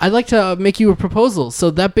 I'd like to make you a proposal. So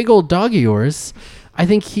that big old dog of yours, I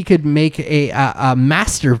think he could make a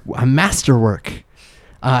masterwork.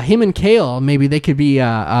 Him and Kale, maybe they could be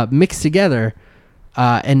mixed together,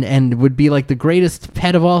 and would be like the greatest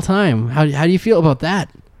pet of all time. How do you feel about that?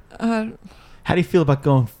 How do you feel about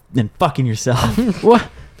going and fucking yourself? What?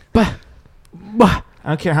 But. I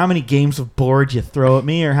don't care how many games of board you throw at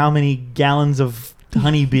me or how many gallons of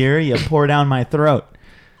honey beer you pour down my throat.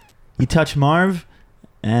 You touch Marv,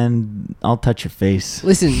 and I'll touch your face.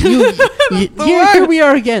 Listen, here we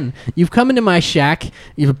are again. You've come into my shack.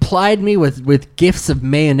 You've applied me with gifts of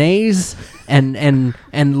mayonnaise and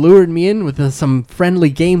lured me in with some friendly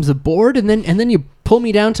games of board, and then you pull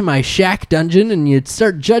me down to my shack dungeon and you'd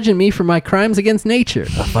start judging me for my crimes against nature.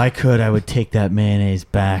 If I could, I would take that mayonnaise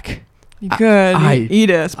back. You could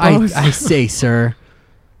eat it, I suppose. I say, sir.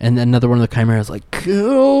 And then another one of the chimeras like,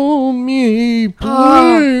 kill me,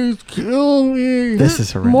 please, kill me. This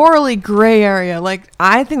is horrendous. Morally gray area. Like,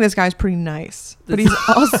 I think this guy's pretty nice, but he's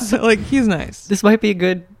also like, he's nice. This might be a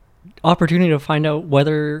good opportunity to find out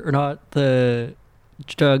whether or not the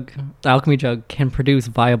alchemy jug, can produce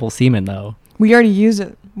viable semen, though. We already use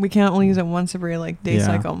it. We can only use it once every day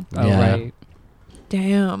cycle. Oh, Yeah. right.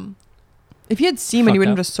 Damn. If you had semen, Fucked you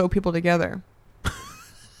wouldn't up. just sew people together.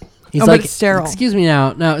 He's but like, it's sterile. excuse me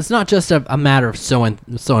now. Now, it's not just a matter of sewing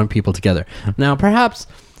people together. Now, perhaps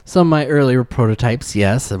some of my earlier prototypes,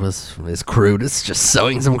 yes, it was as crude as just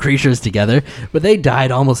sewing some creatures together, but they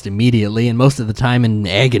died almost immediately, and most of the time in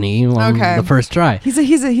agony on the first try. He's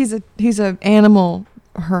a animal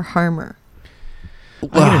harmer. I'm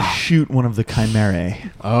gonna shoot one of the chimera.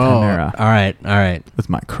 Chimera all right, with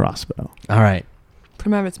my crossbow. all right. Put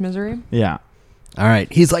him out of its misery. Yeah. All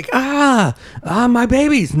right. He's like, my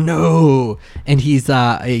babies, no. And he's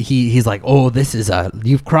like, oh, this is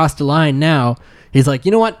you've crossed a line now. He's like,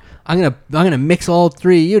 you know what? I'm gonna mix all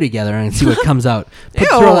three of you together and see what comes out.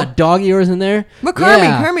 Throw that dog of yours in there. But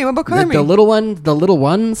Carmi, what about Carmi? The little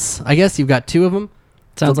ones. I guess you've got two of them.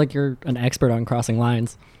 Sounds like you're an expert on crossing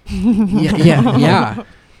lines. Yeah.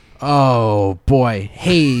 Oh boy.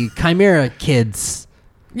 Hey, Chimera kids.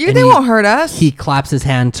 They won't hurt us. He claps his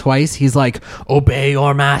hand twice. He's like, obey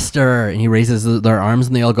your master. And he raises their arms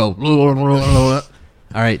and they all go. All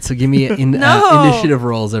right, so give me initiative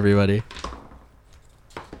rolls, everybody.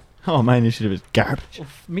 Oh, my initiative is garbage.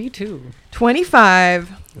 Me too.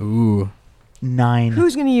 25. Ooh. 9.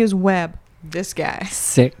 Who's going to use web? This guy.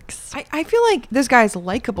 6. I feel like this guy's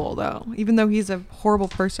likable, though, even though he's a horrible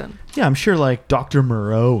person. Yeah, I'm sure Dr.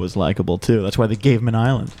 Moreau was likable too. That's why they gave him an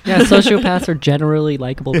island. Yeah, sociopaths are generally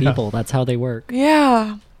likable people. That's how they work.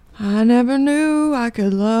 Yeah. I never knew I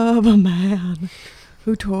could love a man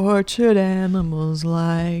who tortured animals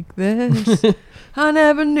like this. I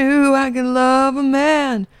never knew I could love a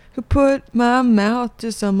man who put my mouth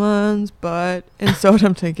to someone's butt and sewed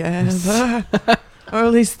them together. Or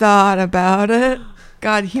at least thought about it.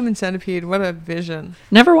 God, Human Centipede, what a vision.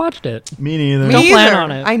 Never watched it. Me neither. Don't plan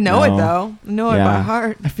on it. I know it, No. though. I know it by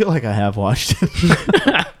heart. I feel like I have watched it.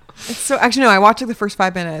 It's so actually no, I watched the first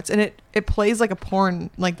 5 minutes and it plays like a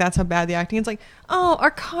porn. Like that's how bad the acting. It's like, oh,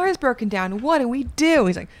 our car's broken down. What do we do?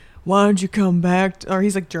 He's like, why don't you come back? Or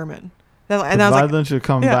he's like German. And I was Why like, don't you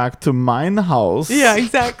come yeah. back to mine house? yeah,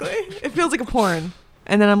 exactly. It feels like a porn.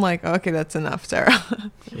 And then I'm like, oh, okay, that's enough, Sarah.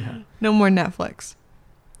 Yeah. No more Netflix.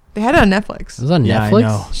 They had it on Netflix. It was on Yeah, I Netflix?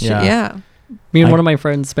 know. Shit, Yeah. yeah. Me and I- one of my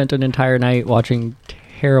friends spent an entire night watching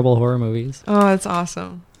terrible horror movies. Oh, that's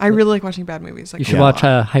awesome. I really like watching bad movies. Like, You should Yeah. watch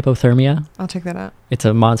Hypothermia. I'll check that out. It's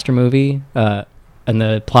a monster movie, and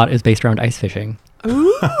the plot is based around ice fishing.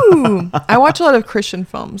 Ooh. I watch a lot of Christian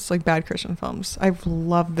films, like bad Christian films. I've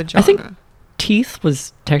loved the genre. I think Teeth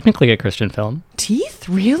was technically a Christian film. Teeth?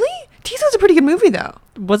 Really? Teeth was a pretty good movie, though.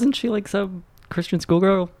 Wasn't she like some Christian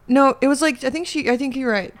schoolgirl? No, it was like I think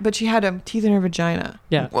you're right, but she had teeth in her vagina.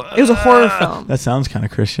 Yeah. It was a horror film. That sounds kind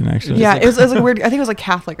of Christian, actually. Yeah, it was like weird. I think it was like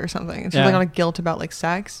Catholic or something. And she was like Yeah. on a guilt about like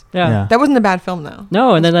sex. Yeah. Yeah. That wasn't a bad film though.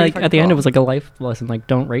 No, and It was then pretty like at the fucking end it cool. was like a life lesson, like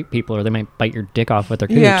don't rape people or they might bite your dick off with their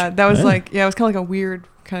cooch. Yeah, that was Yeah. like it was kind of like a weird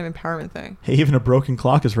kind of empowerment thing. Hey, even a broken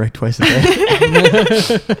clock is right twice a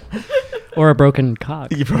day. Or a broken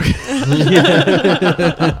cock. You broke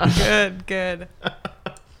Good.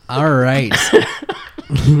 All right.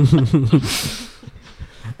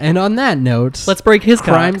 And on that note, Let's break his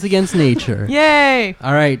crimes against nature. Yay!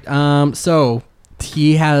 All right. So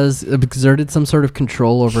he has exerted some sort of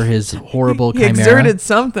control over his horrible He chimera. exerted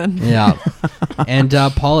something. Yeah. And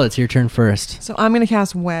Paula, it's your turn first. So I'm gonna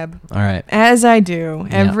cast web, All right. as I do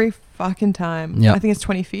Yeah. every fucking time. Yeah. I think it's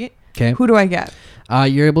 20 feet. Okay. Who do I get?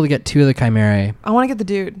 You're able to get 2 of the chimerae. I want to get the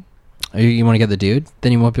dude. You want to get the dude?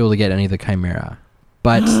 Then you won't be able to get any of the chimera.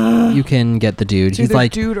 But you can get the dude. It's He's either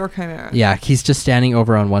like, dude or chimera. yeah, he's just standing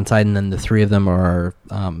over on one side, and then the 3 of them are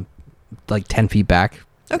like 10 feet back.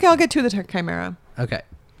 Okay, I'll get 2 of the chimera. Okay.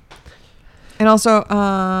 And also,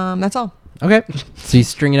 that's all. Okay. So you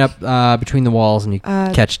string it up between the walls, and you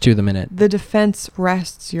catch 2 of them in it. The defense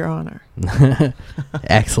rests, Your Honor.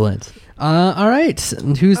 Excellent. All right.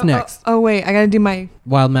 And who's next? Oh, wait, I gotta do my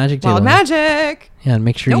Wild magic. wild Jalen. magic. Yeah, and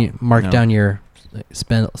make sure you mark No. down your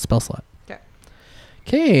spell slot.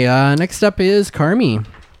 'Kay. Okay. Next up is Carmi,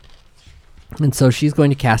 and so she's going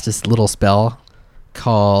to cast this little spell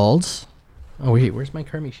called. Oh wait, where's my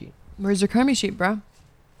Carmi sheet? Where's your Carmi sheet, bro?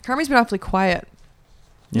 Carmi's been awfully quiet.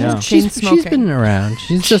 Yeah. Chain She's smoking. been around.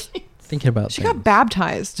 She's just thinking about. She things. got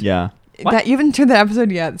baptized. Yeah. What? That you haven't heard that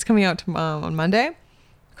episode yet. It's coming out on Monday.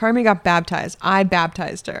 Carmi got baptized. I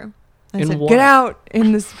baptized her. I In said, what? "Get out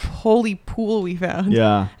in this holy pool we found."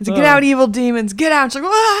 Yeah. I said, "Get out, evil demons! Get out!" She's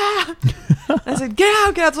like, "Ah!" I said, "Get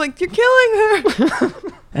out! Get out!" It's like, "You're killing her."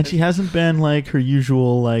 And she hasn't been like her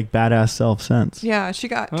usual like badass self since. Yeah, she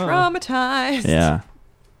got Oh. traumatized. Yeah.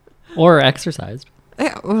 Or exercised.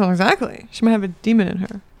 Yeah, well, exactly. She might have a demon in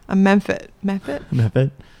her. A Memphit. Memphit?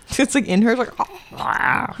 Method. It's like in her. It's like,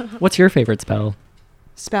 oh. What's your favorite spell?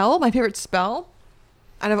 Spell? My favorite spell?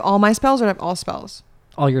 Out of all my spells or out of all spells?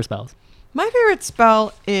 All your spells. My favorite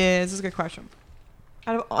spell is... This is a good question.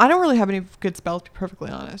 I don't really have any good spells, to be perfectly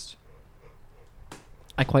honest.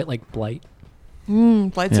 I quite like Blight.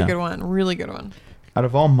 Blight's Yeah. a good one. Really good one. Out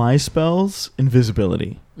of all my spells,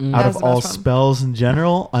 invisibility. Mm. Out That's of the all best one. spells in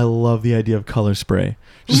general, I love the idea of color spray.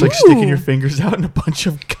 Just like sticking your fingers out and a bunch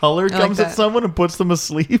of color like comes at that. someone and puts them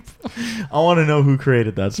asleep. I want to know who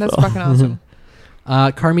created that spell. That's fucking awesome.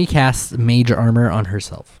 Carmi casts mage armor on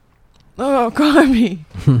herself. Oh, Carmi.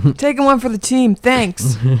 Taking one for the team.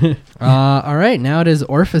 Thanks. All right, now it is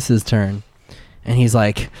Orpheus's turn. And he's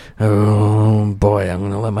like, "Oh boy, I'm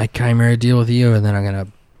going to let my chimera deal with you, and then I'm going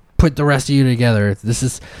to put the rest of you together. This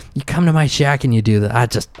is, you come to my shack and you do that.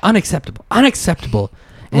 Just unacceptable. Unacceptable."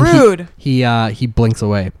 And Rude. He blinks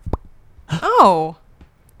away. Oh.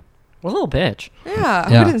 What a little bitch. Yeah.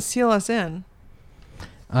 Yeah. Who didn't seal us in?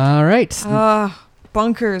 All right.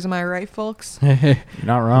 Bunkers. Am I right, folks? You're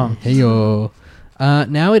not wrong. Hey yo.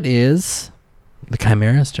 Now it is the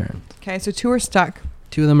chimera's turn. Okay, so 2 are stuck.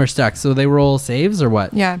 2 of them are stuck. So they roll saves or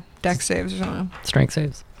what? Yeah, deck saves or something. Strength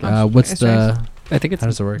saves. What's Okay, the? I think it's How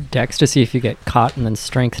does it work? dex to see if you get caught, and then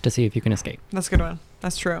strength to see if you can escape. That's a good one.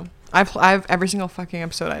 That's true. I've every single fucking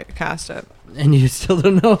episode I cast it. And you still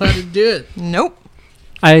don't know how to do it. Nope.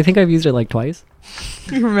 I think I've used it like twice.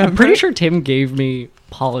 You remember? I'm pretty sure Tim gave me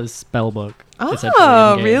Paula's spell book.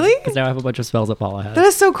 Oh, really? Because now I have a bunch of spells that Paula has. That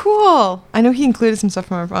is so cool. I know he included some stuff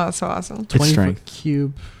from our. Oh, that's so awesome. It's 20 strength. foot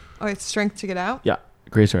cube. Oh, it's strength to get out. Yeah.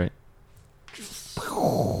 Grace, right.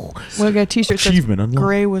 We'll get a T-shirt that says Achievement unlocked.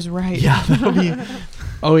 Gray was right. Yeah, that'll be.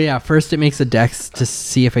 Oh yeah, first it makes a dex to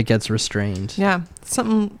see if it gets restrained. Yeah.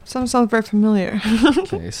 Something sounds very familiar.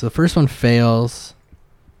 Okay, so the first one fails.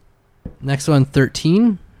 Next one,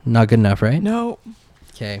 13. Not good enough, right? No.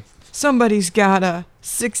 Okay. Somebody's got a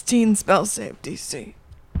 16 spell save DC.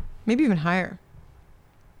 Maybe even higher.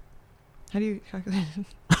 How do you calculate it?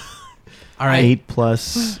 All right. 8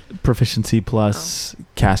 plus proficiency plus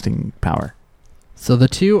casting power. So the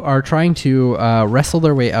 2 are trying to wrestle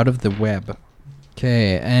their way out of the web.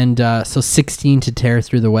 Okay, and so 16 to tear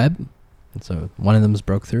through the web. And so one of them's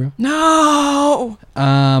broke through. No.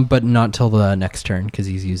 But not till the next turn because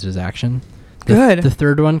he's used his action. Good. The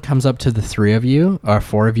third one comes up to the 3 of you, or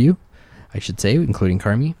 4 of you, I should say, including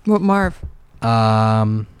Carmi. What Marv?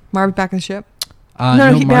 Marv back in the ship.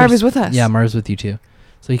 No, Marv is with us. Yeah, Marv's with you too.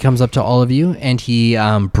 So he comes up to all of you and he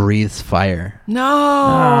breathes fire. No.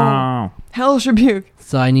 Oh. Hellish rebuke.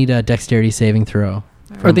 So I need a dexterity saving throw.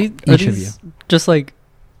 Are from these each of you. just like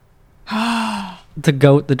the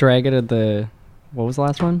goat, the dragon, and the What was the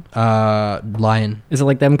last one? Lion. Is it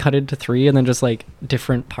like them cut into 3 and then just like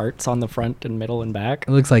different parts on the front and middle and back?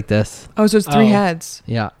 It looks like this. Oh, so it's 3 Oh. heads.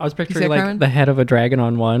 Yeah. I was see picturing it, like Carmen? the head of a dragon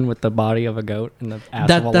on one with the body of a goat and the ass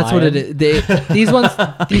of a That's what it lion. is. These ones,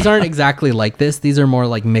 these aren't exactly like this. These are more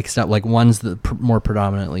like mixed up. Like one's more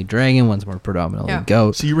predominantly dragon, one's more predominantly Yeah.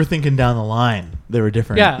 goat. So you were thinking down the line they were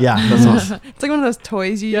different. Yeah. Yeah. That's awesome. It's like one of those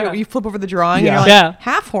toys Yeah. you flip over the drawing Yeah. and you're like Yeah.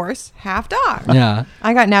 half horse, half dog. Yeah.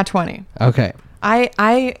 I got nat 20. Okay.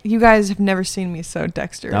 You guys have never seen me so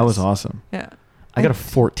dexterous. That was awesome. Yeah. I got a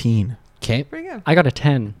 14. Okay. Pretty good. I got a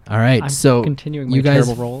 10. All right. I'm so continuing my you guys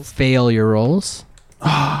terrible rolls. fail your rolls.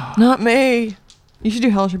 Not me. You should do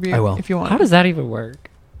Hellish Rebuke I will. if you want. How does that even work?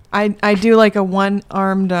 I do like a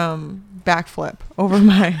one-armed backflip over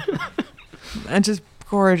my... It's just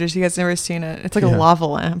gorgeous. You guys never seen it. It's like Yeah. a lava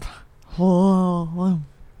lamp. Oh,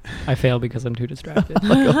 I fail because I'm too distracted.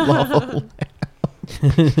 Like a lava.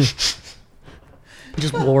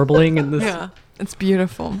 Just warbling in this. yeah. It's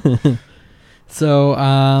beautiful. So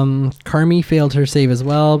Carmi failed her save as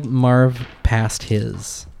well. Marv passed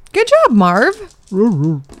his. Good job, Marv.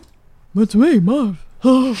 That's me, Marv.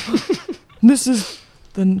 This is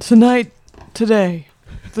the Tonight Today,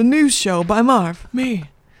 the news show by Marv. Me.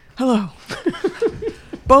 Hello.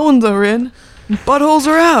 Bones are in, and buttholes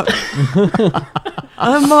are out.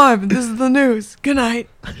 I'm Marv, and this is the news. Good night.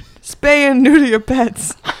 Spay and neuter your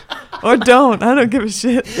pets. Or don't. I don't give a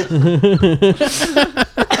shit.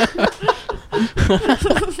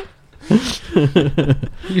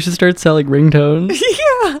 You should start selling ringtones.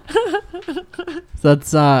 Yeah. So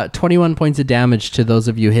that's 21 points of damage to those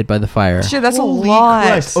of you hit by the fire. Shit, that's Holy a lot.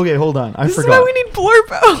 Christ. Okay, hold on. I This forgot. is why we need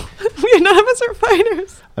Blurbo. None of us are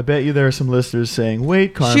fighters. I bet you there are some listeners saying,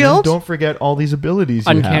 "Wait, Carmen, Shield? don't forget all these abilities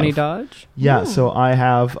you Uncanny have." dodge. Yeah, Ooh. so I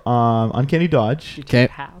have Uncanny Dodge, You Okay.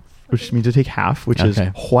 take half. which means I take half, which is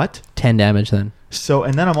Okay. what? 10 damage then. So,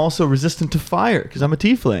 and then I'm also resistant to fire because I'm a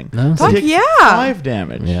tiefling. No, So I Fuck take yeah. 5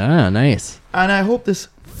 damage. yeah, nice. And I hope this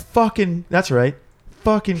that's right,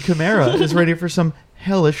 fucking Chimera is ready for some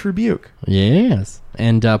hellish rebuke. Yes.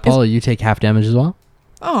 And Paula, you take half damage as well.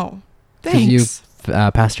 Oh, 'Cause you thanks.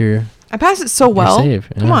 passed your I passed it so your well. save.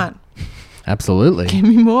 Come Yeah. on. Absolutely. Give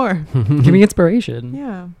me more. Give me inspiration.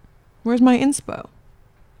 Yeah. Where's my inspo?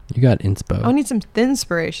 You got inspo. I need some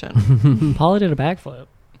inspiration. Paula did a backflip.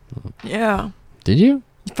 Yeah. Did you?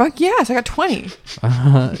 Fuck yes, I got 20.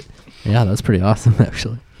 Yeah, that's pretty awesome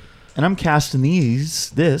actually. And I'm casting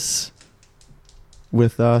this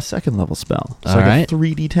with a 2nd level spell. So I Alright. get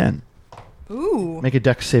 3d10. Ooh. Make a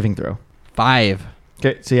dex saving throw. 5.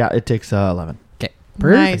 Okay, so yeah, it takes 11.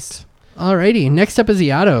 Nice. Alrighty, next up is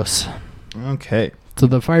Iados. Okay. So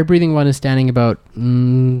the fire-breathing one is standing about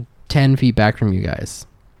 10 feet back from you guys.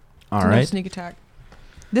 All It's no right. sneak attack.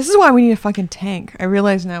 This is why we need a fucking tank. I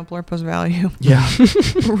realize now Blurpo's value. Yeah.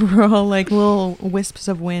 We're all like little wisps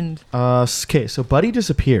of wind. Okay, so Buddy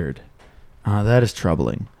disappeared. That is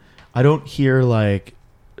troubling. I don't hear like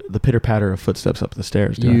the pitter patter of footsteps up the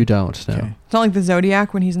stairs. Do You I? don't know. Okay. It's not like the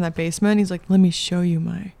Zodiac when he's in that basement. He's like, let me show you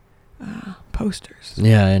my posters.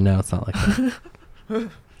 Yeah, I know. It's not like that.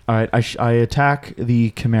 All right, I attack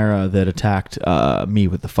the Chimera that attacked me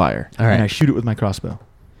with the fire. All right. And I shoot it with my crossbow.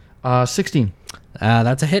 16.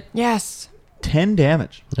 That's a hit. Yes. 10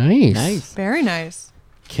 damage. Nice. Nice. Very nice.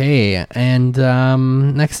 Okay, and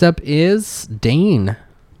next up is Dane.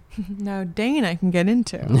 Now, Dane, I can get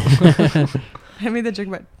into. I made the joke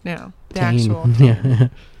about, the Dane. actual. Yeah.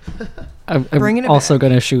 I'm Bringing it also back.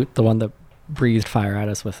 going to shoot the one that breathed fire at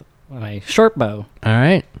us with my short bow. All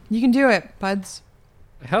right. You can do it, buds.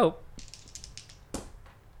 I hope.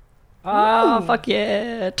 Oh, Ooh. fuck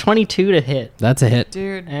yeah. 22 to hit. That's a hit.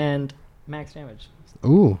 Dude. And max damage.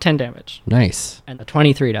 Ooh, 10 damage. nice. And a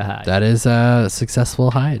 23 to hide. That is a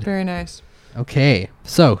successful hide. Very nice. Okay,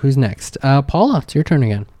 so who's next? Paula, it's your turn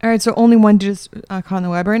again. All right, so only one just caught in the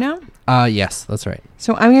web right now. Yes, that's right.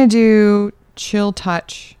 So I'm going to do chill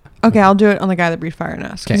touch. Okay, I'll do it on the guy that breathed fire in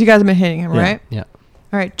us. Because Okay. you guys have been hitting him, Yeah. right? Yeah.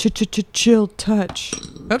 All right, chill touch.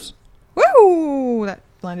 Oops. Woo! That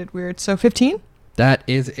landed weird. So 15? That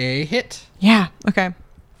is a hit. Yeah, okay.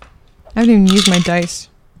 I haven't even used my dice.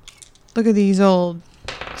 Look at these old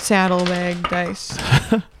saddlebag dice.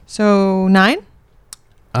 So 9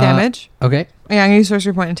 damage. Okay. Yeah, I'm going to use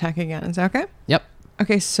sorcery point and attack again. Is that okay? Yep.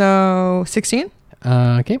 Okay, so 16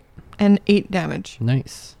 Okay. and 8 damage.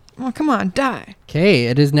 Nice. Oh, come on, die. Okay,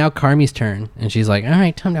 it is now Carmi's turn, and she's like, "All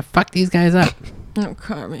right, time to fuck these guys up." Oh,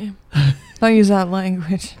 Carmi. Don't use that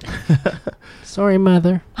language. Sorry,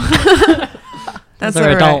 mother. That's Those are all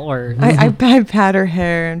right. adult words. I pat her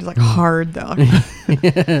hair and just like hard though.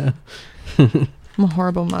 Yeah. I'm a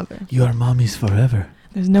horrible mother. You are mommies forever.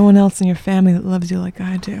 There's no one else in your family that loves you like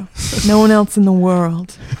I do. No one else in the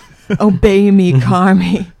world. Obey me,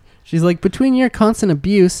 Carmi. She's like, between your constant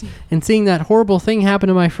abuse and seeing that horrible thing happen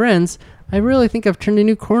to my friends, I really think I've turned a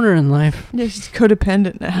new corner in life. Yeah, she's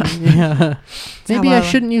codependent now. Yeah. Maybe how I I-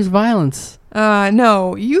 shouldn't use violence.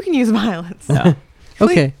 No, you can use violence. Yeah.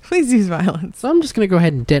 Okay. Please use violence. So I'm just going to go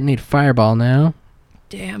ahead and detonate Fireball now.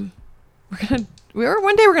 Damn.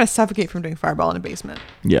 One day we're gonna suffocate from doing fireball in a basement.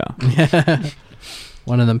 Yeah.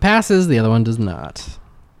 One of them passes, the other one does not.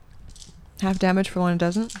 Half damage for one who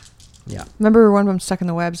doesn't. Yeah. Remember, one of them stuck in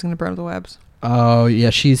the webs, gonna burn up the webs. Oh, yeah,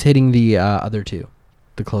 she's hitting the other two,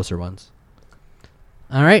 the closer ones.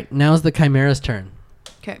 All right, now's the Chimera's turn.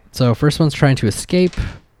 Okay. So first one's trying to escape,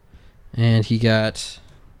 and he got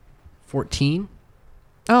 14.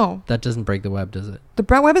 Oh, That doesn't break the web, does it?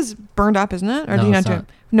 the web is burned up, isn't it? Or No, do you it's not do not. it?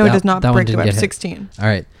 No, it That- does not that one break the didn't web. get hit. 16. All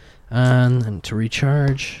right. And to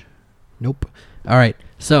recharge. Nope. All right.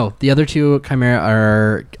 So the other two Chimera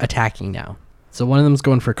are attacking now. So one of them's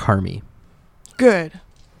going for Carmi. Good.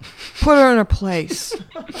 Put her in her place.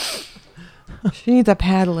 She needs a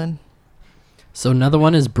paddling. So another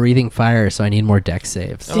one is breathing fire, so I need more dex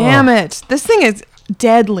saves. Damn it. This thing is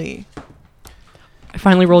deadly. I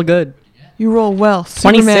finally rolled good. You roll well. 26.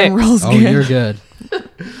 Superman rolls Oh, good. you're good.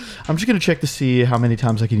 I'm just gonna check to see how many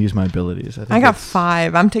times I can use my abilities. think I got it's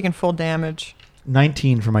 5. I'm taking full damage.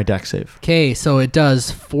 19 for my deck save. Okay, so it does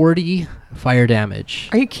 40 fire damage.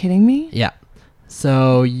 Are you kidding me? Yeah.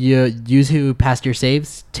 So you who passed your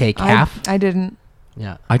saves take half. I didn't.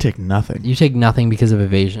 Yeah. I take nothing. You take nothing because of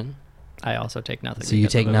evasion. I also take nothing. So you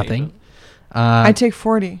because of take nothing. evasion. I take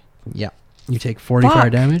 40. Yeah. You take 40 fire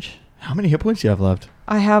Fuck. damage. How many hit points do you have left?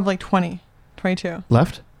 I have like 20. 22.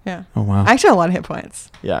 Left? Yeah. Oh wow. I actually have a lot of hit points.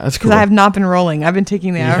 yeah, that's Because cool. I have not been rolling. I've been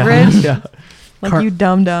taking the Yeah. average. yeah. Like Car- you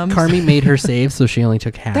dum-dums. Carmi made her save, so she only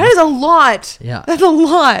took half. That is a lot. Yeah. That's a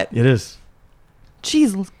lot. It is.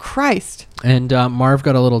 Jeez Christ. And Marv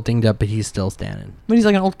got a little dinged up, but he's still standing. When he's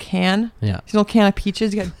like an old can. Yeah. He's an old can of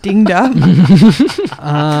peaches. He got dinged up.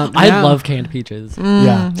 I now- love canned peaches.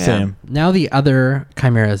 Yeah, same. Now the other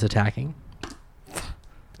Chimera is attacking.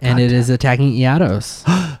 And it is attacking Iados.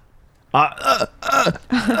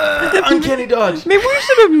 Uncanny dodge. Maybe we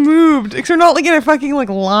should have moved. Because we're not like in a fucking like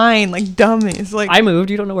line like dummies. Like I moved.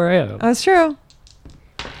 You don't know where I am. that's true.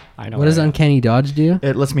 I know. What does where I am. Uncanny Dodge do?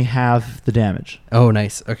 It lets me have the damage Oh,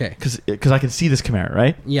 nice. Okay. because I can see this Chimera,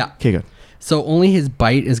 right? Yeah. Okay, good. So only his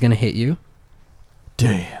bite is going to hit you.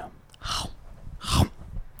 Damn.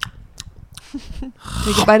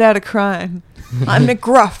 Take a bite out of crime. I'm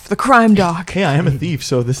McGruff, the crime dog. Hey, I am a thief,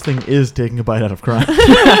 so this thing is taking a bite out of crime.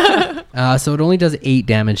 So it only does 8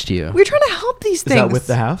 damage to you. We're trying to help these Is things. that with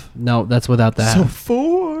the half? No, that's without that. So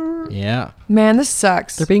 4. Yeah. Man, this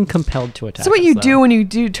sucks. They're being compelled to attack. That's what us, you though. do when you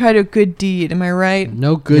do try to a good deed. Am I right?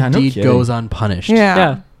 No good Yeah, no deed kidding. goes unpunished. Yeah.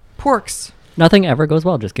 Yeah. Porks. Nothing ever goes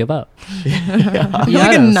well. Just give up. You're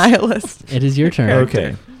like a Iados, nihilist. it is your turn.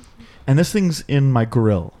 Okay. And this thing's in my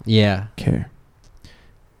grill. Yeah. Okay.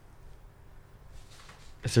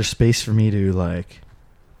 Is there space for me to like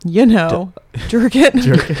You know. Jerk it.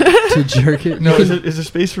 jerk it? To jerk it. No, you is can there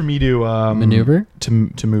space for me to maneuver.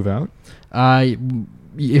 to move out?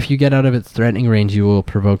 If you get out of its threatening range, you will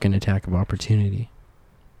provoke an attack of opportunity.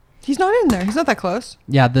 He's not in there. He's not that close.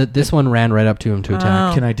 Yeah, this one ran right up to him to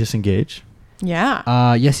attack. Oh. Can I disengage?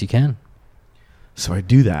 Yeah. Yes, you can. So I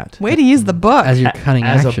do that Way to use the book. As your cunning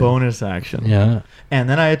as action. a bonus action. Yeah. And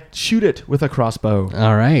then I shoot it with a crossbow.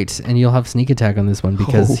 All right, and you'll have sneak attack on this one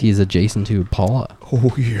because Oh. he's adjacent to Paula.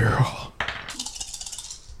 Oh yeah.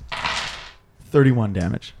 31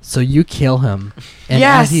 damage. So you kill him, and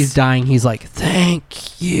Yes. as he's dying, he's like,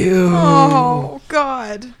 "Thank you." Oh,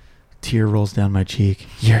 God. Tear rolls down my cheek.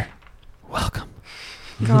 You're welcome.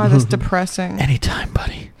 God, that's depressing. Anytime,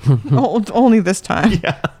 buddy. Only this time.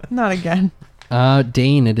 Yeah. Not again.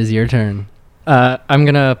 Dane, it is your turn. I'm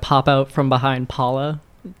gonna pop out from behind Paula,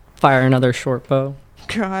 fire another short bow.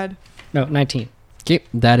 God. No, 19. Okay,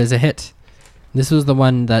 that is a hit. This was the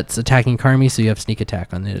one that's attacking Carmi, so you have sneak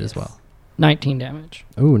attack on it as well. 19 damage.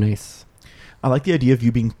 Oh, nice. I like the idea of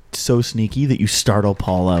you being so sneaky that you startle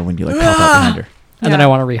Paula when you like pop out behind her. And then Yeah. I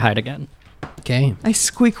want to rehide again. Okay, I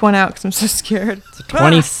squeak one out because I'm so scared. It's a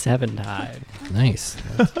 27 to hide. nice.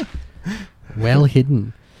 Well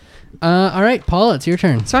hidden. All right, Paula, it's your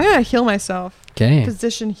turn. So I'm going to heal myself. Okay.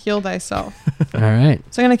 Position heal thyself. All right.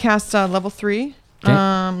 So I'm going to cast level 3. 'Kay.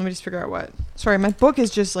 Let me just figure out what. Sorry, my book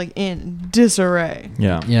is just like in disarray.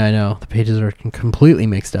 Yeah. Yeah, I know. The pages are completely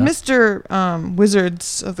mixed up. Mr.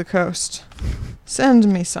 Wizards of the Coast, send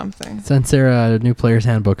me something. Send Sarah a new player's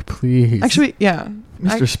handbook, please. Actually, yeah.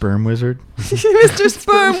 Mr. Sperm Wizard. Mr.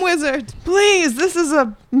 Sperm Wizard, please,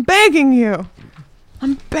 I'm begging you.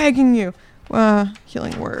 I'm begging you.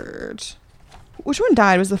 Healing word. Which one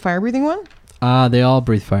died? Was the fire-breathing one? They all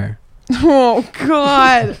breathe fire. Oh,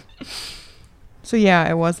 God. So, yeah,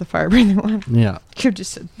 it was the fire-breathing one. Yeah. You could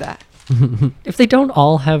just said that. If they don't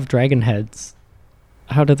all have dragon heads,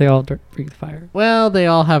 how do they all breathe fire? Well, they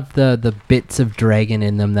all have the bits of dragon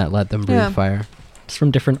in them that let them breathe Yeah. fire. Just from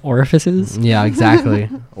different orifices? Yeah, exactly.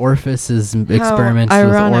 Orifices experiments with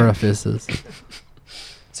ironic. orifices.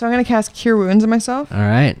 So I'm going to cast Cure Wounds on myself. All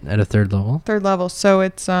right, at a 3rd level. 3rd level. So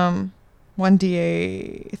it's 1d8,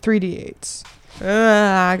 3d8s.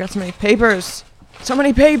 I got so many papers. So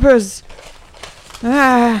many papers. All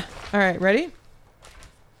right, ready?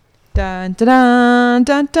 Dun dun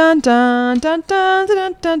dun dun dun dun dun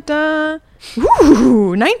dun dun dun.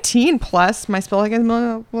 Ooh, 19 plus my spell against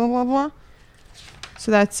blah blah blah blah.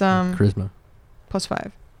 So that's Charisma. plus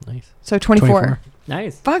 5. Nice. So 24.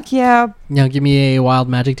 Nice. Fuck yeah. Now give me a wild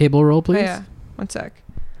magic table roll, Oh, please. yeah. 1 sec.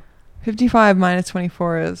 55 minus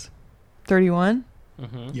 24 is 31.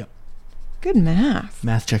 Mm-hmm. Good math.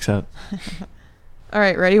 Math checks out. All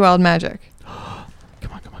right, ready? Wild magic.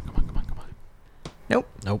 Come on.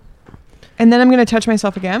 Nope. And then I'm going to touch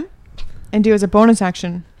myself again and do as a bonus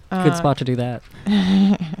action. Good spot to do that.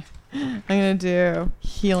 I'm going to do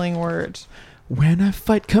healing word. When I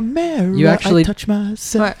fight Chimera, You actually- I touch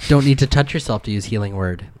myself. What? Don't need to touch yourself to use healing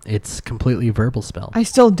word. It's completely verbal spell. I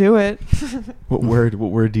still do it. What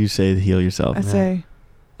word do you say to heal yourself? I say,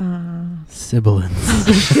 Sibilance.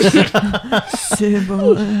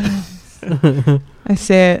 sibilance. I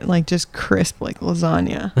say it like just crisp like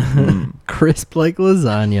lasagna. Mm. Crisp like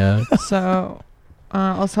lasagna. So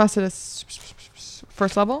I'll toss it as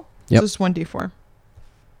first level. Yep. Just 1d4.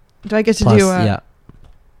 Do I get to Plus, do yeah.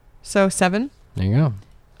 So 7. There you go.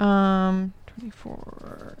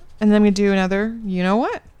 24. And then I'm going to do another, you know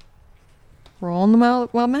what? Roll on the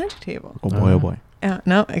wild magic table. Oh boy, oh boy.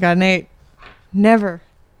 No, I got an 8. Never.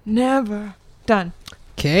 Done.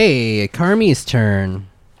 Okay, Carmi's turn.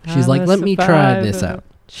 She's I'm like, a let me try this survivor." out.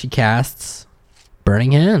 She casts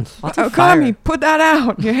Burning Hands. Lots Oh, of fire. Kami, put that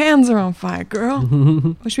out. Your hands are on fire, girl.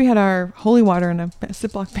 Wish we had our holy water in a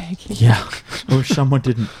Ziploc bag. Yeah. Or someone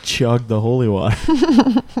didn't chug the holy water.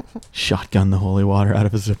 Shotgun the holy water out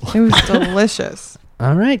of a Ziploc. It was delicious.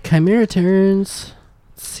 All right, Chimera turns.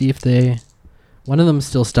 Let's see if they... One of them's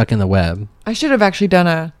still stuck in the web. I should have actually done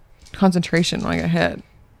a concentration when I got hit.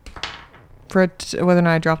 For whether or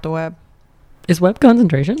not I dropped the web. Is web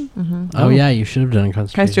concentration? Mm-hmm. Oh, yeah, you should have done a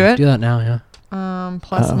concentration. do it? Do that now, yeah.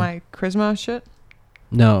 Plus Uh-oh. my charisma shit.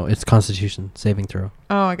 No, it's Constitution saving throw.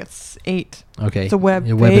 Oh, I got 8. Okay. The web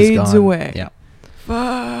Your web is fades gone. away. Yeah.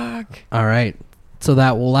 Fuck. All right. So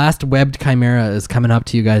that last webbed chimera is coming up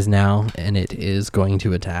to you guys now, and it is going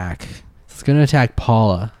to attack. It's going to attack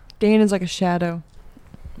Paula. Dane is like a shadow.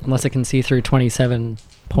 Unless it can see through 27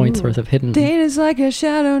 points Ooh. worth of hidden. Dane is like a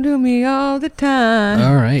shadow to me all the time.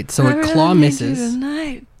 All right. So I it really claw need you misses,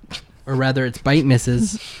 tonight. or rather, its bite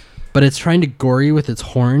misses, but it's trying to gore you with its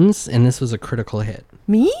horns, and this was a critical hit.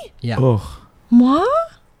 Me? Yeah. Oh. Moi?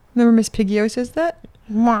 Remember Miss Piggy always says that?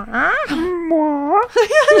 Moi? Moi?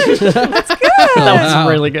 That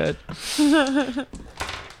was really good.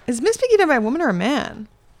 Is Miss Piggy done by a woman or a man?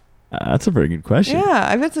 That's a very good question. Yeah,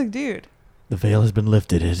 I bet it's a dude. The veil has been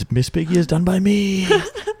lifted. Miss Piggy is done by me.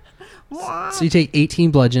 So you take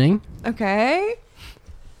 18 bludgeoning, Okay.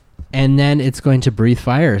 and then it's going to breathe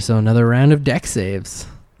fire. So another round of deck saves.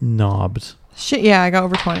 Knobs. Shit, yeah, I got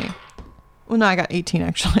over 20. Well, no, I got 18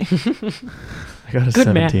 actually. I got a Good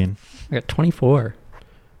math. 17. I got 24.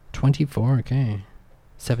 24. Okay.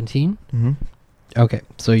 17. Mm-hmm. Okay.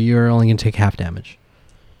 So you're only going to take half damage.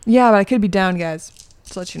 Yeah, but I could be down, guys.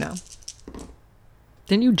 Just to let you know.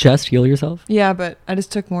 Didn't you just heal yourself? Yeah, but I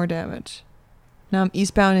just took more damage. Now I'm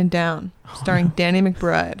eastbound and down, starring Danny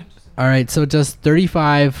McBride. All right. So it does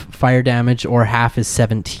 35 fire damage, or half is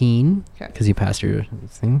 17 Okay. because you passed your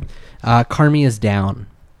thing. Carmi is down.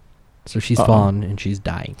 So she's Uh-oh. fallen and she's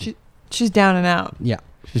dying. She's down and out. Yeah.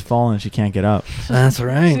 She's fallen and she can't get up. That's She's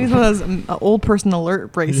right. one of those old person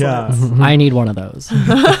alert bracelets. I need one of those.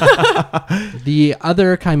 The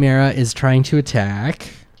other chimera is trying to attack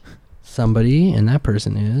somebody, and that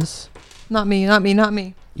person is Not me, not me, not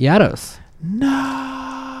me. Yados.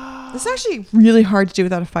 No. This is actually really hard to do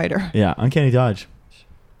without a fighter. Yeah, uncanny dodge.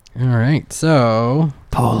 All right. So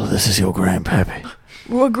Paul, this is your grandpappy.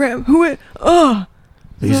 What Graham? Who it? Oh,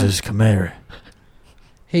 This is Chimera.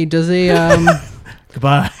 Hey, does a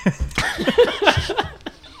Goodbye.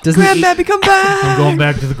 does an, Grandpappy, come back. I'm going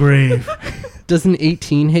back to the grave. does an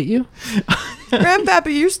 18 hit you?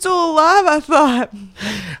 Grandpappy, you're still alive, I thought.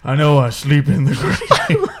 I know I sleep in the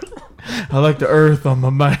grave. I like the earth on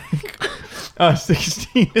my back.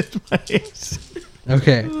 16 is my AC.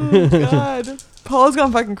 Okay. Oh, God. Paula's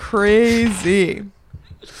gone fucking crazy.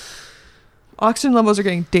 Oxygen levels are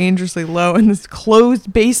getting dangerously low in this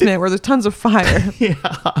closed basement where there's tons of fire. Yeah.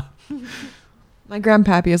 My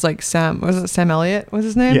grandpappy is like Sam. Was it Sam Elliott? What's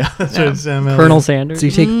his name? Yeah, that's No. right, Sam Elliott. Colonel Sanders. So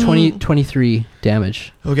you take 23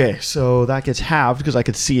 damage. Okay, so that gets halved because I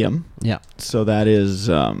could see him. Yeah. So that is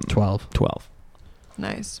 12. 12.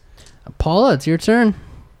 Nice. Paula, it's your turn.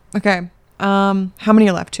 Okay. How many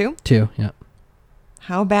are left? 2? 2. Yeah.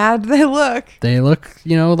 How bad do they look? They look,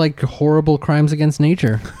 like horrible crimes against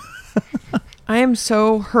nature. I am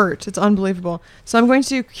so hurt. It's unbelievable. So I'm going to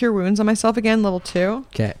do Cure Wounds on myself again, level 2.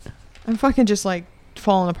 Okay. I'm fucking just like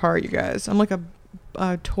falling apart, you guys. I'm like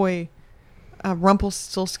a toy,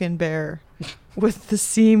 Rumpelstiltskin bear with the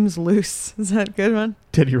seams loose. Is that a good one?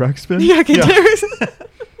 Teddy Ruxpin? Yeah, okay,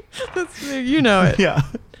 that's me. You know it. Yeah.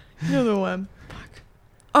 You know the one. Fuck.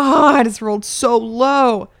 Oh, I just rolled so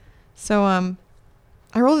low. So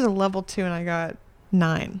I rolled at a level 2 and I got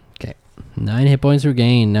 9. 9 hit points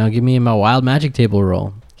regained. Now give me my wild magic table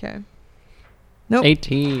roll. Okay. Nope.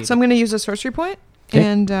 18. So I'm going to use a sorcery point, 'Kay.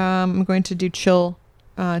 and I'm going to do chill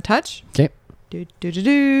touch. 'Kay. Do do do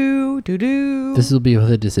do do do. This will be with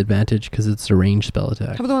a disadvantage because it's a ranged spell attack.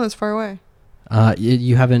 How about the one that's far away?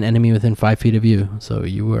 You have an enemy within 5 feet of you, so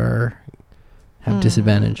you have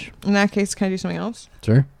disadvantage. In that case, can I do something else?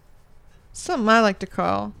 Sure. Something I like to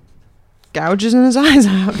call gouges in his eyes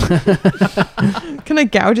out. Can I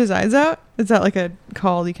gouge his eyes out? Is that like a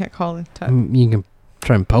call you can't call in touch? You can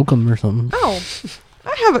try and poke him or something. Oh,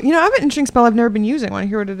 I have I have an interesting spell I've never been using. Want to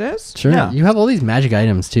hear what it is? Sure. Yeah. You have all these magic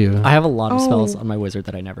items too. I have a lot of spells Oh. on my wizard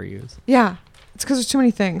that I never use. Yeah, it's because there's too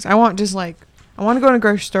many things. I want to go in a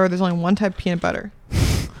grocery store. There's only one type of peanut butter.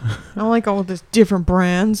 I don't like all this different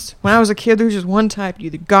brands. When I was a kid, there was just one type. You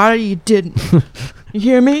either got it or you didn't. You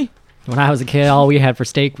hear me? When I was a kid, all we had for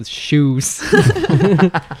steak was shoes.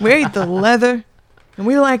 We ate the leather, and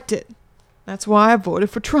we liked it. That's why I voted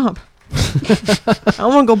for Trump. I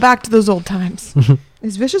want to go back to those old times.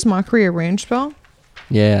 Is Vicious Mockery a ranged spell?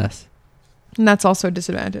 Yes. And that's also a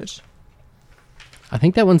disadvantage. I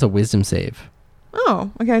think that one's a wisdom save,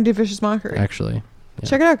 Oh, okay, I do Vicious Mockery. actually. Yeah.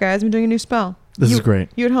 Check it out, guys. I'm doing a new spell. This You- is great.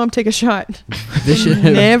 You at home, take a shot. Vicious,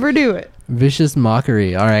 Never do it. vicious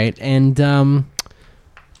mockery. All right. And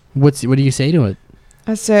what do you say to it?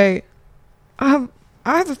 I say,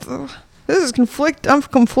 this is I'm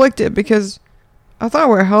conflicted because I thought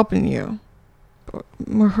we were helping you, but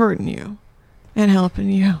we're hurting you and helping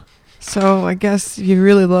you. So I guess if you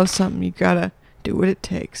really love something, you gotta do what it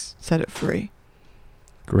takes. Set it free.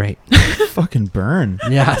 Great. Fucking burn.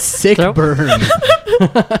 Yeah, sick So- burn.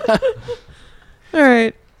 All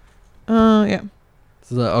right. Yeah.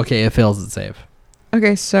 So, okay, it fails its save.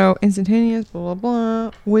 Okay, so instantaneous, blah, blah,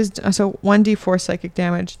 blah. Wisdom, so 1d4 psychic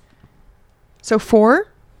damage. So 4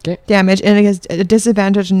 'Kay. damage, and it has a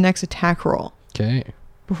disadvantage in the next attack roll Okay.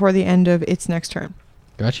 before the end of its next turn.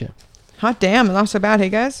 Gotcha. Hot damn, not so bad, hey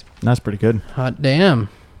guys? That's pretty good. Hot damn.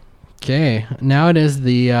 Okay. Now it is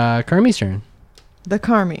the Carmi's turn. The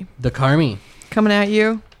Carmi The Carmi. coming at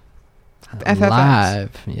you. FFX.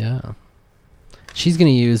 Live. Yeah. She's going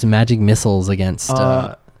to use magic missiles against...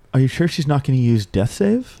 Are you sure she's not going to use death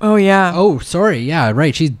save? Oh, yeah. oh, sorry. Yeah,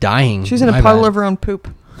 right. She's dying. She's in a My puddle bad. of her own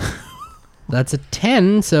poop. That's a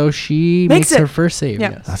 10, so she Makes makes her it. first save.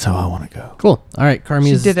 Yeah. Yes. That's how I want to go. Cool. All right. Carmi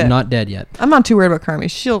She is did it. not dead yet. I'm not too worried about Carmi.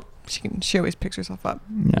 She always picks herself up.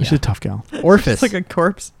 Yeah, she's Yeah. a tough gal. Orphis It's like a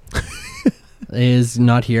corpse. is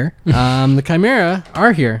not here. The Chimera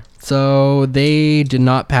are here. So they did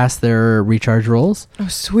not pass their recharge rolls, Oh,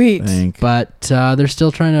 sweet. but they're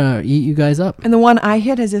still trying to eat you guys up. And the one I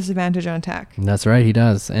hit has disadvantage on attack. That's right, he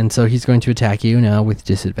does. And so he's going to attack you now with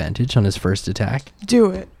disadvantage on his first attack.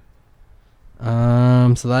 Do it.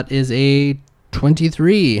 So that is a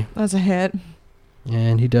 23. That's a hit.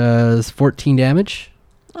 And he does 14 damage.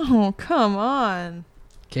 Oh, come on.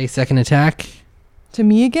 Okay, second attack. To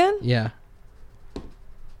me again? Yeah.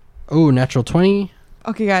 Oh, natural 20.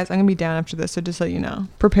 Okay, guys, I'm going to be down after this, so just so you know.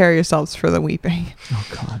 Prepare yourselves for the weeping. Oh,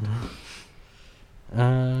 God.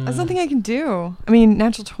 That's nothing I can do. I mean,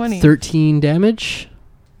 natural 20. 13 damage.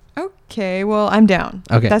 Okay, well, I'm down.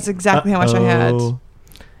 Okay. That's exactly how much I had. Uh-oh.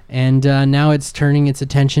 And now it's turning its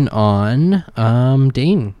attention on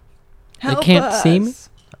Dane. They can't see me?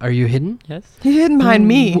 Are you hidden? Yes. He's hidden behind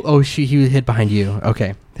me. Oh, he hid behind you.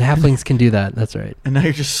 Okay. The halflings can do that. That's right. And now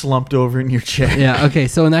you're just slumped over in your chair. Yeah, okay.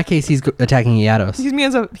 So in that case, he's attacking Yados. Use me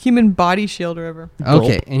as a human body shield or whatever.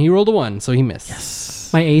 Okay, and he rolled a 1, so he missed.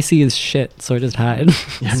 Yes. My AC is shit, so I just hide.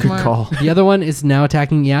 Yeah, good Smart. call. The other one is now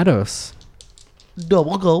attacking Yados.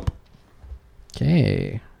 Double gulp.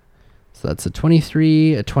 Okay. So that's a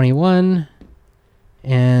 23, a 21,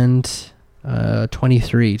 and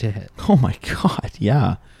 23 to hit. Oh my god,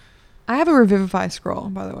 yeah. I have a Revivify scroll,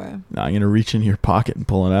 by the way. Now I'm going to reach in your pocket and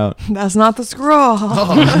pull it out. That's not the scroll.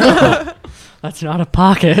 That's not a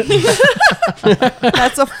pocket.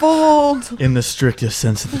 That's a fold. In the strictest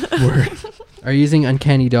sense of the word. Are you using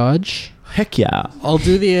Uncanny Dodge? Heck yeah. I'll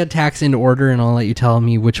do the attacks in order, and I'll let you tell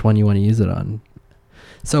me which one you want to use it on.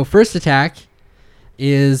 So first attack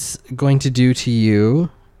is going to do to you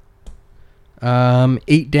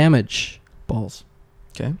 8 damage. Balls.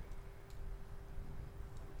 Okay.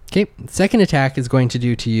 Okay, second attack is going to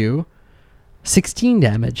do to you 16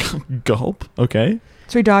 damage. Gulp. Okay.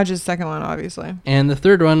 So he dodges second one, obviously. And the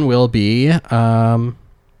third one will be 11.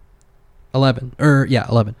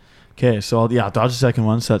 11. Okay, so I'll dodge the second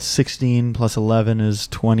one. So that's 16 plus 11 is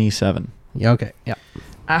 27. Yeah, okay, yeah.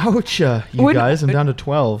 Ouch, you Wait, guys. I'm down to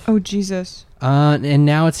 12. Oh, Jesus. And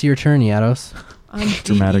now it's your turn, Yados. I'm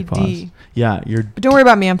Dramatic DED. pause. Yeah, you're... But don't worry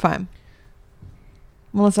about me, I'm fine.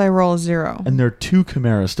 Unless I roll a 0. And there are 2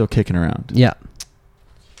 chimeras still kicking around. Yeah.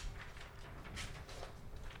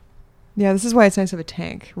 Yeah, this is why it's nice to have a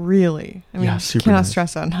tank. Really. I mean, Yeah, super cannot nice.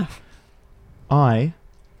 stress that enough. I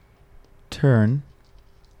turn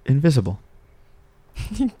invisible.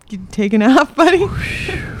 You take a nap, buddy. All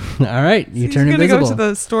right, you He's turn gonna invisible. go to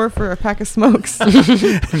the store for a pack of smokes. Dane,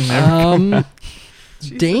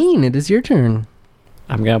 it is your turn.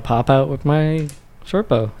 I'm gonna pop out with my short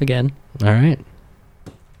bow again. All right.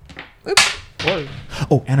 Or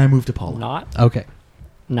Oh, and I moved to Paula. not. Okay.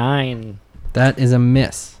 9. That is a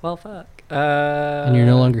miss. Well, fuck. And you're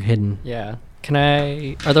no longer hidden. Yeah. Can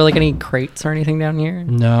I? Are there like any crates or anything down here?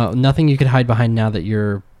 No, nothing you could hide behind now that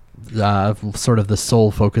you're sort of the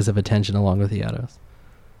sole focus of attention along with Yados.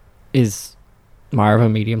 Is Marv a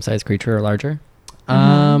medium-sized creature or larger?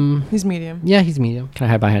 He's medium. Yeah, he's medium. Can I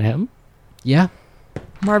hide behind him? Yeah.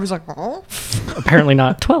 Marv is like, oh. Apparently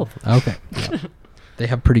not. 12. Okay. Yeah. They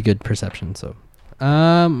have pretty good perception, so.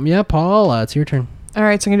 Yeah, Paul, it's your turn. All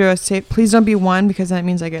right, so I'm going to do a save. Please don't be 1 because that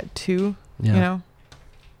means I get 2, Yeah. you know?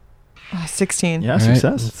 16. Yeah, All right,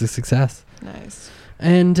 success. It's a success. Nice.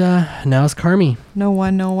 And now it's Carmi. No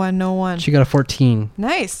 1, no 1, no 1. She got a 14.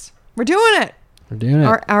 Nice. We're doing it. We're doing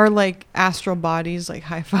it. Our like astral bodies like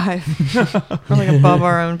high five. We're like above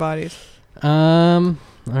our own bodies. All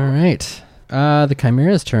right. The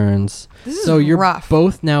Chimera's turns. This is So you're rough.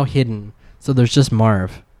 both now hidden. So there's just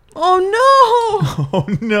Marv. Oh Oh,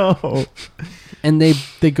 no. And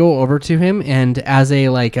they go over to him, and as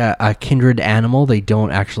a kindred animal, they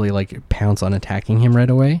don't actually like pounce on attacking him right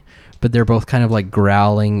away, but they're both kind of like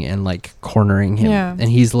growling and like cornering him. Yeah. And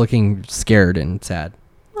he's looking scared and sad.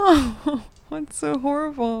 no. Oh, that's so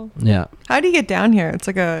horrible. Yeah. How do you get down here? It's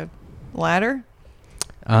like a ladder.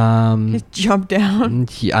 Mm. Just jump down.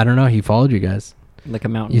 I don't know. He followed you guys. Like a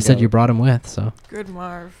mountain. You said goat. you brought him with, so Good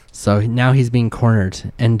Marv. now he's being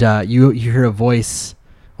cornered, and you hear a voice.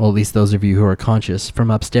 Well, at least those of you who are conscious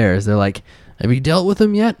from upstairs. They're like, "Have you dealt with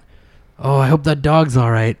him yet? Oh, I hope that dog's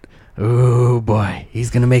all right. Oh boy, he's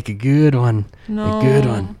gonna make a good one. No. A good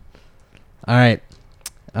one." All right.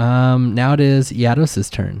 Now it is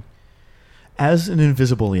Yados' turn. As an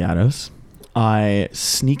invisible Yados, I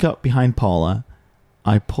sneak up behind Paula.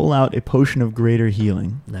 I pull out a potion of greater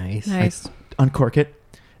healing. Nice. Nice. Uncork it.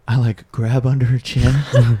 I like grab under her chin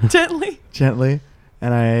Gently.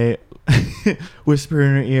 and I whisper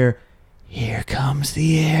in her ear, "Here comes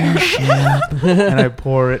the airship." And I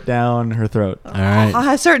pour it down her throat. All right.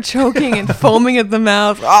 I start choking and foaming at the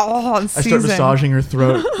mouth. Oh, I'm I seizing. start massaging her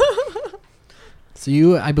throat. So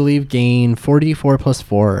you, I believe, gain 44 plus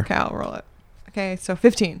 4. Okay, I'll roll it. Okay, so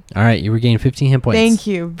 15. All right. You regain 15 hit points. Thank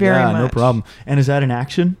you very yeah, much. no problem. And is that an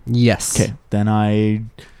action? Yes. Okay, then I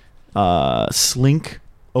slink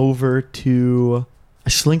over to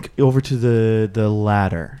the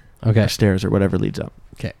ladder Okay. or stairs or whatever leads up.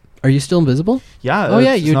 Are you still invisible? Yeah. Oh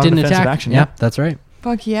yeah, it's you not a didn't defensive attack. Action, yeah, that's right.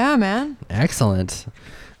 Fuck yeah, man. Excellent.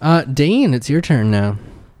 Dane, it's your turn now.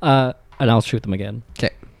 And I'll shoot them again.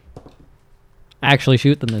 'Kay. I actually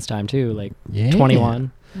shoot them this time too, like Yeah.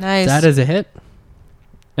 21. Nice. That is a hit.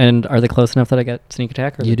 And are they close enough that I get sneak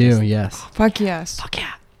attack? Or You they do, just- yes. Fuck yes. Fuck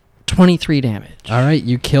yeah. 23 damage. All right,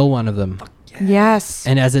 you kill one of them. Yes.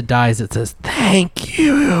 And as it dies, it says, "Thank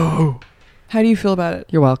you." How do you feel about it?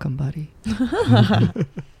 You're welcome, buddy.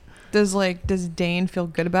 Does Dane feel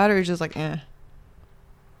good about it, or is just like, eh?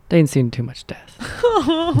 Dane's seen too much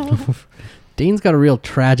death. Dane's got a real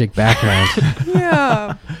tragic background.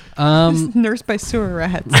 Yeah. Um, Nursed by sewer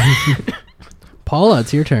rats. Paula,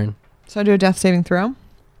 it's your turn. So I do a death saving throw,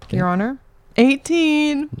 Your Honor.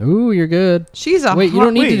 18. Ooh, you're good. She's a Wait, you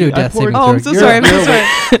don't need to do a death saving throw. Oh, I'm so sorry. I'm so sorry.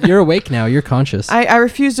 You're awake now. You're conscious. I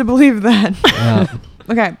refuse to believe that. Yeah.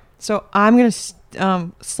 Okay, so I'm going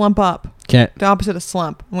to slump up. Okay. The opposite of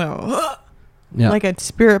slump. I'm going Yeah. like a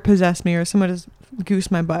spirit possessed me or someone just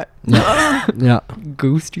goosed my butt. Yeah. Yeah.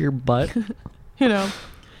 Goosed your butt. You know.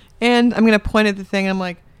 And I'm going to point at the thing and I'm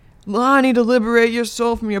like, Lonnie, to liberate your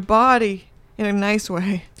soul from your body in a nice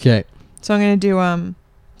way. Okay. So I'm going to do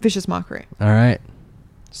vicious mockery. All right.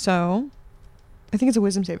 So I think it's a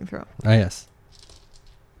wisdom saving throw. Oh, yes.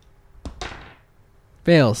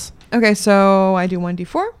 Fails. Okay, so I do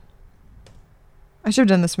 1d4. I should have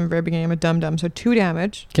done this from the very beginning. I'm a dum-dum. So 2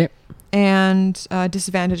 damage. Okay. And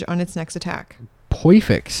disadvantage on its next attack.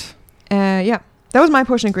 Perfect. Yeah. That was my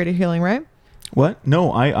potion of greater healing, right? What?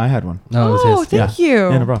 No, I had one. No, it was his. Thank you.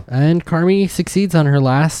 Yeah, no problem. And Carmi succeeds on her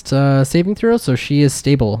last saving throw, so she is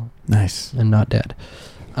stable Nice. and not dead.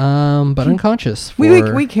 But unconscious.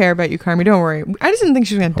 We care about you, Carmi. Don't worry. I just didn't think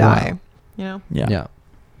she was going to die. Wow. You know? Yeah. Yeah.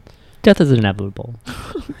 Death is inevitable.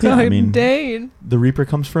 Yeah, I God, mean, Dane. the Reaper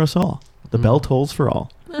comes for us all. The bell tolls for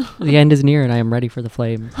all. The end is near, and I am ready for the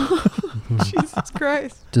flame. Jesus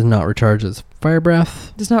Christ. Does not recharge his fire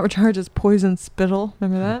breath. Does not recharge his poison spittle.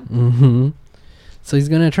 Remember that? Mm-hmm. So he's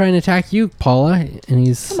going to try and attack you, Paula, and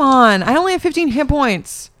he's... Come on. I only have 15 hit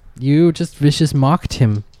points. You just vicious mocked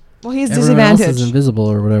him. Well, he's Everyone else disadvantaged. is invisible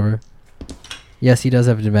or whatever. Yes, he does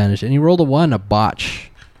have an advantage. And he rolled a 1, a botch.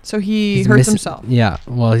 So he He's hurts miss- himself. Yeah,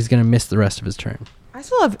 well, he's going to miss the rest of his turn. I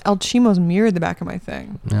still have El Chimo's mirror at the back of my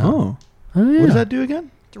thing. Yeah. Oh. Oh, yeah. What does that do again?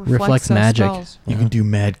 It Reflects magic. spells. You can do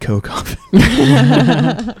mad coke off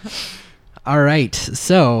it. All right,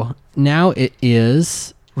 so now it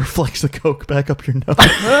is... Reflects the coke back up your nose.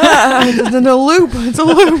 It's in a loop. It's a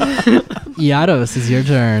loop. Yados, is your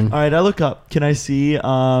turn. All right, I look up. Can I see what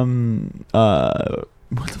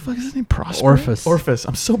the fuck is his name? Prosper? Orphus. Orphus.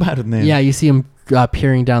 I'm so bad with names. Yeah, you see him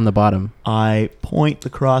peering down the bottom. I point the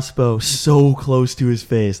crossbow so close to his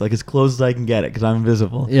face, like as close as I can get it, because I'm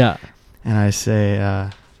invisible. Yeah. And I say,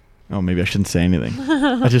 oh, maybe I shouldn't say anything.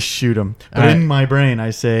 I just shoot him. But All right. in my brain,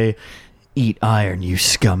 I say, eat iron, you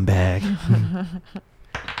scumbag.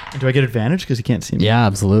 Do I get advantage because he can't see me? Yeah,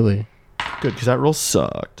 absolutely. Good, because that roll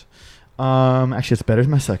sucked. Actually, it's better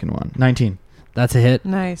than my second one. 19. That's a hit.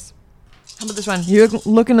 Nice. How about this one? You're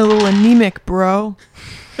looking a little anemic, bro.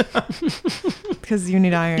 Because you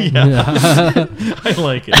need iron. Yeah. I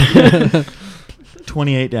like it.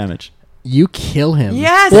 28 damage. You kill him.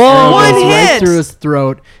 Yes! Arrow One goes right hit! through his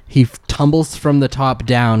throat. He tumbles from the top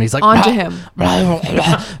down. He's like... Onto him.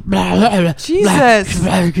 Jesus.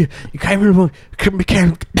 You came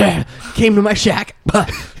to my shack.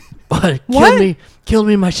 Killed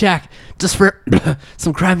me in my shack just for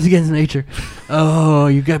some crimes against nature. Oh,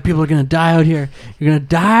 you got people are gonna die out here. You're gonna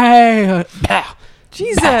die.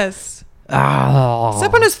 Jesus. Oh.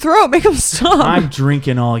 Step on his throat. Make him stop. I'm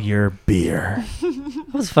drinking all your beer.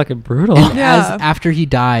 That was fucking brutal. And Yeah. as after he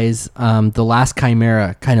dies, the last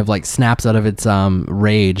chimera kind of like snaps out of its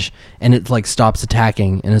rage, and it like stops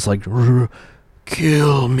attacking, and it's like,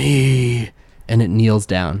 kill me, and it kneels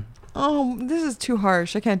down. Oh, this is too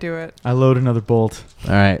harsh. I can't do it. I load another bolt,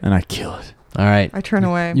 All right, and I kill it. all right. I turn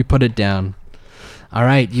away. You put it down. All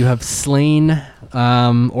right, you have slain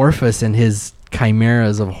Orphus and his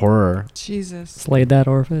chimeras of horror. Jesus. Slayed that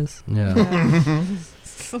orifice. Yeah. Yeah.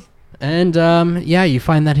 And yeah, you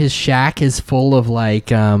find that his shack is full of like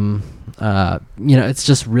it's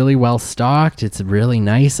just really well stocked. It's really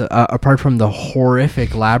nice. Apart from the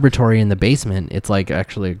horrific laboratory in the basement, it's like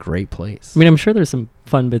actually a great place. I mean, I'm sure there's some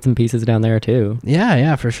fun bits and pieces down there too.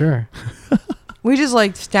 Yeah, for sure. We just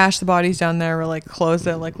like stash the bodies down there. We're like close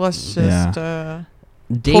it. Like let's just pull a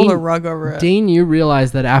Dane, rug over it. Dane, you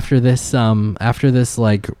realize that after this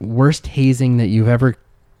like worst hazing that you've ever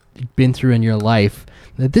been through in your life,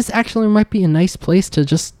 that this actually might be a nice place to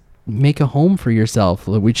just make a home for yourself,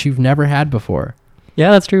 which you've never had before.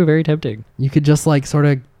 Yeah, that's true. Very tempting. You could just like sort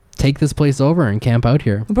of take this place over and camp out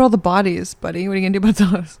here. What about all the bodies, buddy? What are you gonna do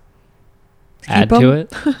about those? Add Keep 'em? to it.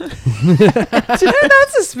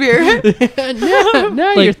 That's a spirit.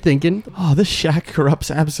 now you're thinking. Oh, this shack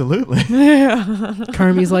corrupts absolutely.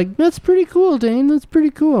 Carmi's like, that's pretty cool, Dane. That's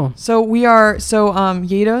pretty cool. So we are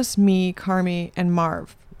Yados, me, Carmi, and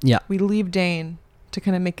Marv. Yeah. We leave Dane to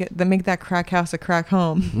kind of make that crack house a crack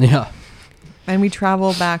home. Yeah. And we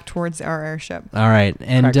travel back towards our airship. All right,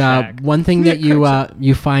 and Crack shack. one thing that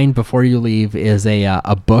you find before you leave is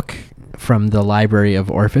a book from the Library of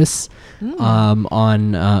Orpheus. On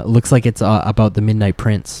looks like it's about the Midnight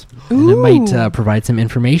Prince, and it might Ooh. provide some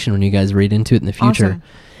information when you guys read into it in the future. Awesome.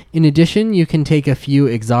 In addition, you can take a few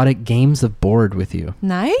exotic games of board with you.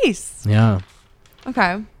 Nice. Yeah.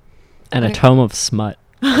 Okay. And a Okay. tome of smut.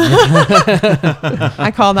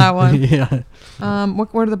 I call that one. Yeah.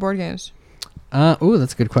 What are the board games? Oh,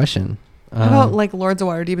 that's a good question. How about like Lords of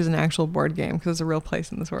Waterdeep is an actual board game because it's a real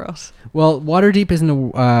place in this world. Well, Waterdeep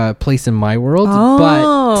isn't a place in my world, Oh.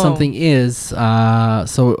 but something is.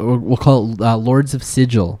 So we'll call it Lords of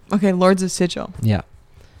Sigil. Okay, Lords of Sigil. Yeah.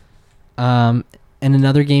 And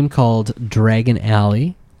another game called Dragon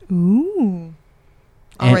Alley. Ooh.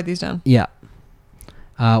 I'll And- write these down. Yeah.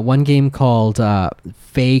 One game called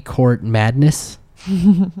Fey Court Madness.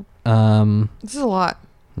 This is a lot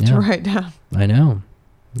to Yeah, write down. I know.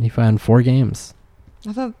 You found 4 games.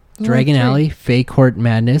 I thought there were Dragon like 3. Alley, Fey Court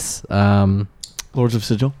Madness, Lords of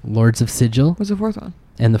Sigil. Lords of Sigil, What's the fourth one?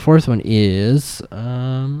 and the 4th one is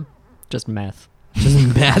Just meth.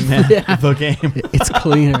 just math. Yeah. The game. It's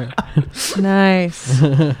cleaner. Nice.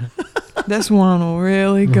 This one will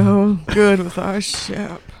really go good with our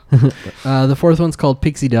ship. The 4th one's called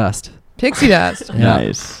Pixie Dust. Pixie Dust. Yeah.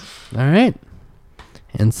 Nice. All right.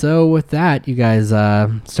 And so with that, you guys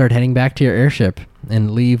start heading back to your airship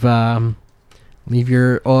and leave your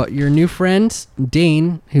new friend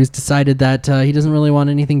Dane, who's decided that he doesn't really want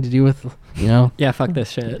anything to do with Yeah, fuck this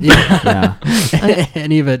shit. yeah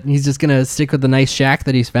any of it. He's just gonna stick with the nice shack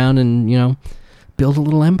that he's found and build a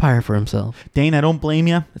little empire for himself. Dane, I don't blame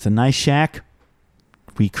you. It's a nice shack.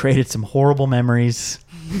 We created some horrible memories.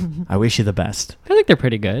 I wish you the best. I think they're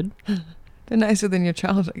pretty good. They're nicer than your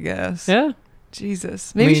child, I guess. Yeah.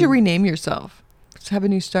 Jesus. Maybe you should mean- rename yourself. Just have a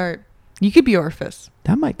new start. You could be Orpheus.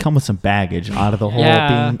 That might come with some baggage out of the whole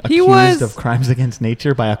Yeah. being He accused was- of crimes against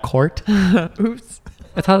nature by a court. Oops.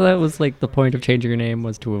 I thought that was like the point of changing your name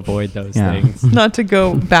was to avoid those Yeah. things. Not to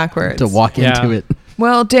go backwards. To walk Yeah. into it.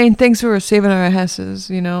 Well, Dane, thanks for saving our hesses,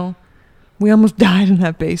 We almost died in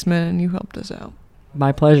that basement and you helped us out.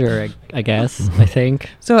 My pleasure, I guess. I think.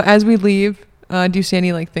 So as we leave, do you say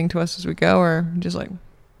any thing to us as we go or just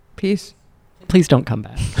peace? Please don't come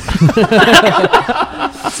back.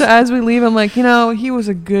 So as we leave, I'm like, he was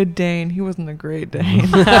a good Dane. He wasn't a great Dane.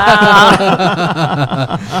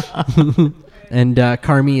 And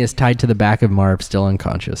Carmi is tied to the back of Marv, still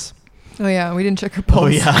unconscious. Oh, yeah. We didn't check her pulse. Oh,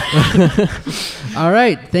 yeah. All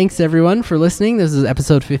right. Thanks, everyone, for listening. This is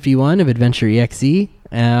episode 51 of Adventure EXE.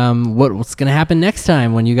 What's going to happen next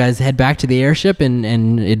time when you guys head back to the airship and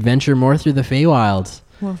adventure more through the Feywilds?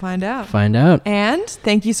 We'll find out. Find out. And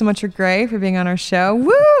thank you so much for Gray for being on our show.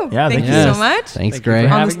 Woo! Yeah, thank you Yes. so much. Thanks, Thank you Gray.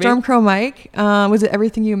 for On the having me. Stormcrow mic, was it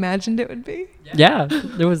everything you imagined it would be? Yeah,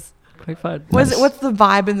 it was quite fun. Was it? What's the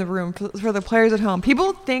vibe in the room for the players at home?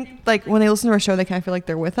 People think when they listen to our show, they kind of feel like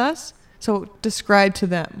they're with us. So describe to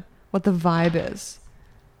them what the vibe is.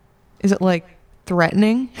 Is it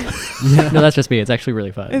threatening? No, that's just me. It's actually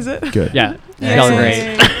really fun. Is it? Good. Yeah, y'all are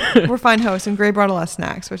great. Yay. We're fine hosts, and Gray brought a lot of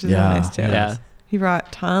snacks, which is Yeah. really nice too. Yeah. He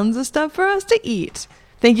brought tons of stuff for us to eat.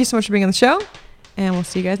 Thank you so much for being on the show, and we'll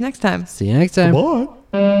see you guys next time. See you next time. What?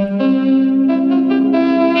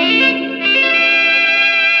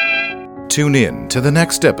 Tune in to the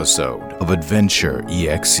next episode of Adventure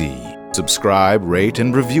EXE. Subscribe, rate,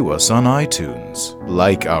 and review us on iTunes.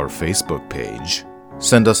 Like our Facebook page.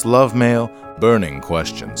 Send us love mail, burning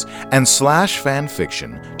questions, and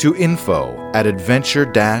 /fanfiction to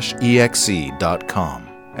info@adventure-exe.com.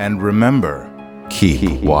 And remember,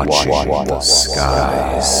 keep watching the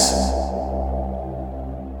skies.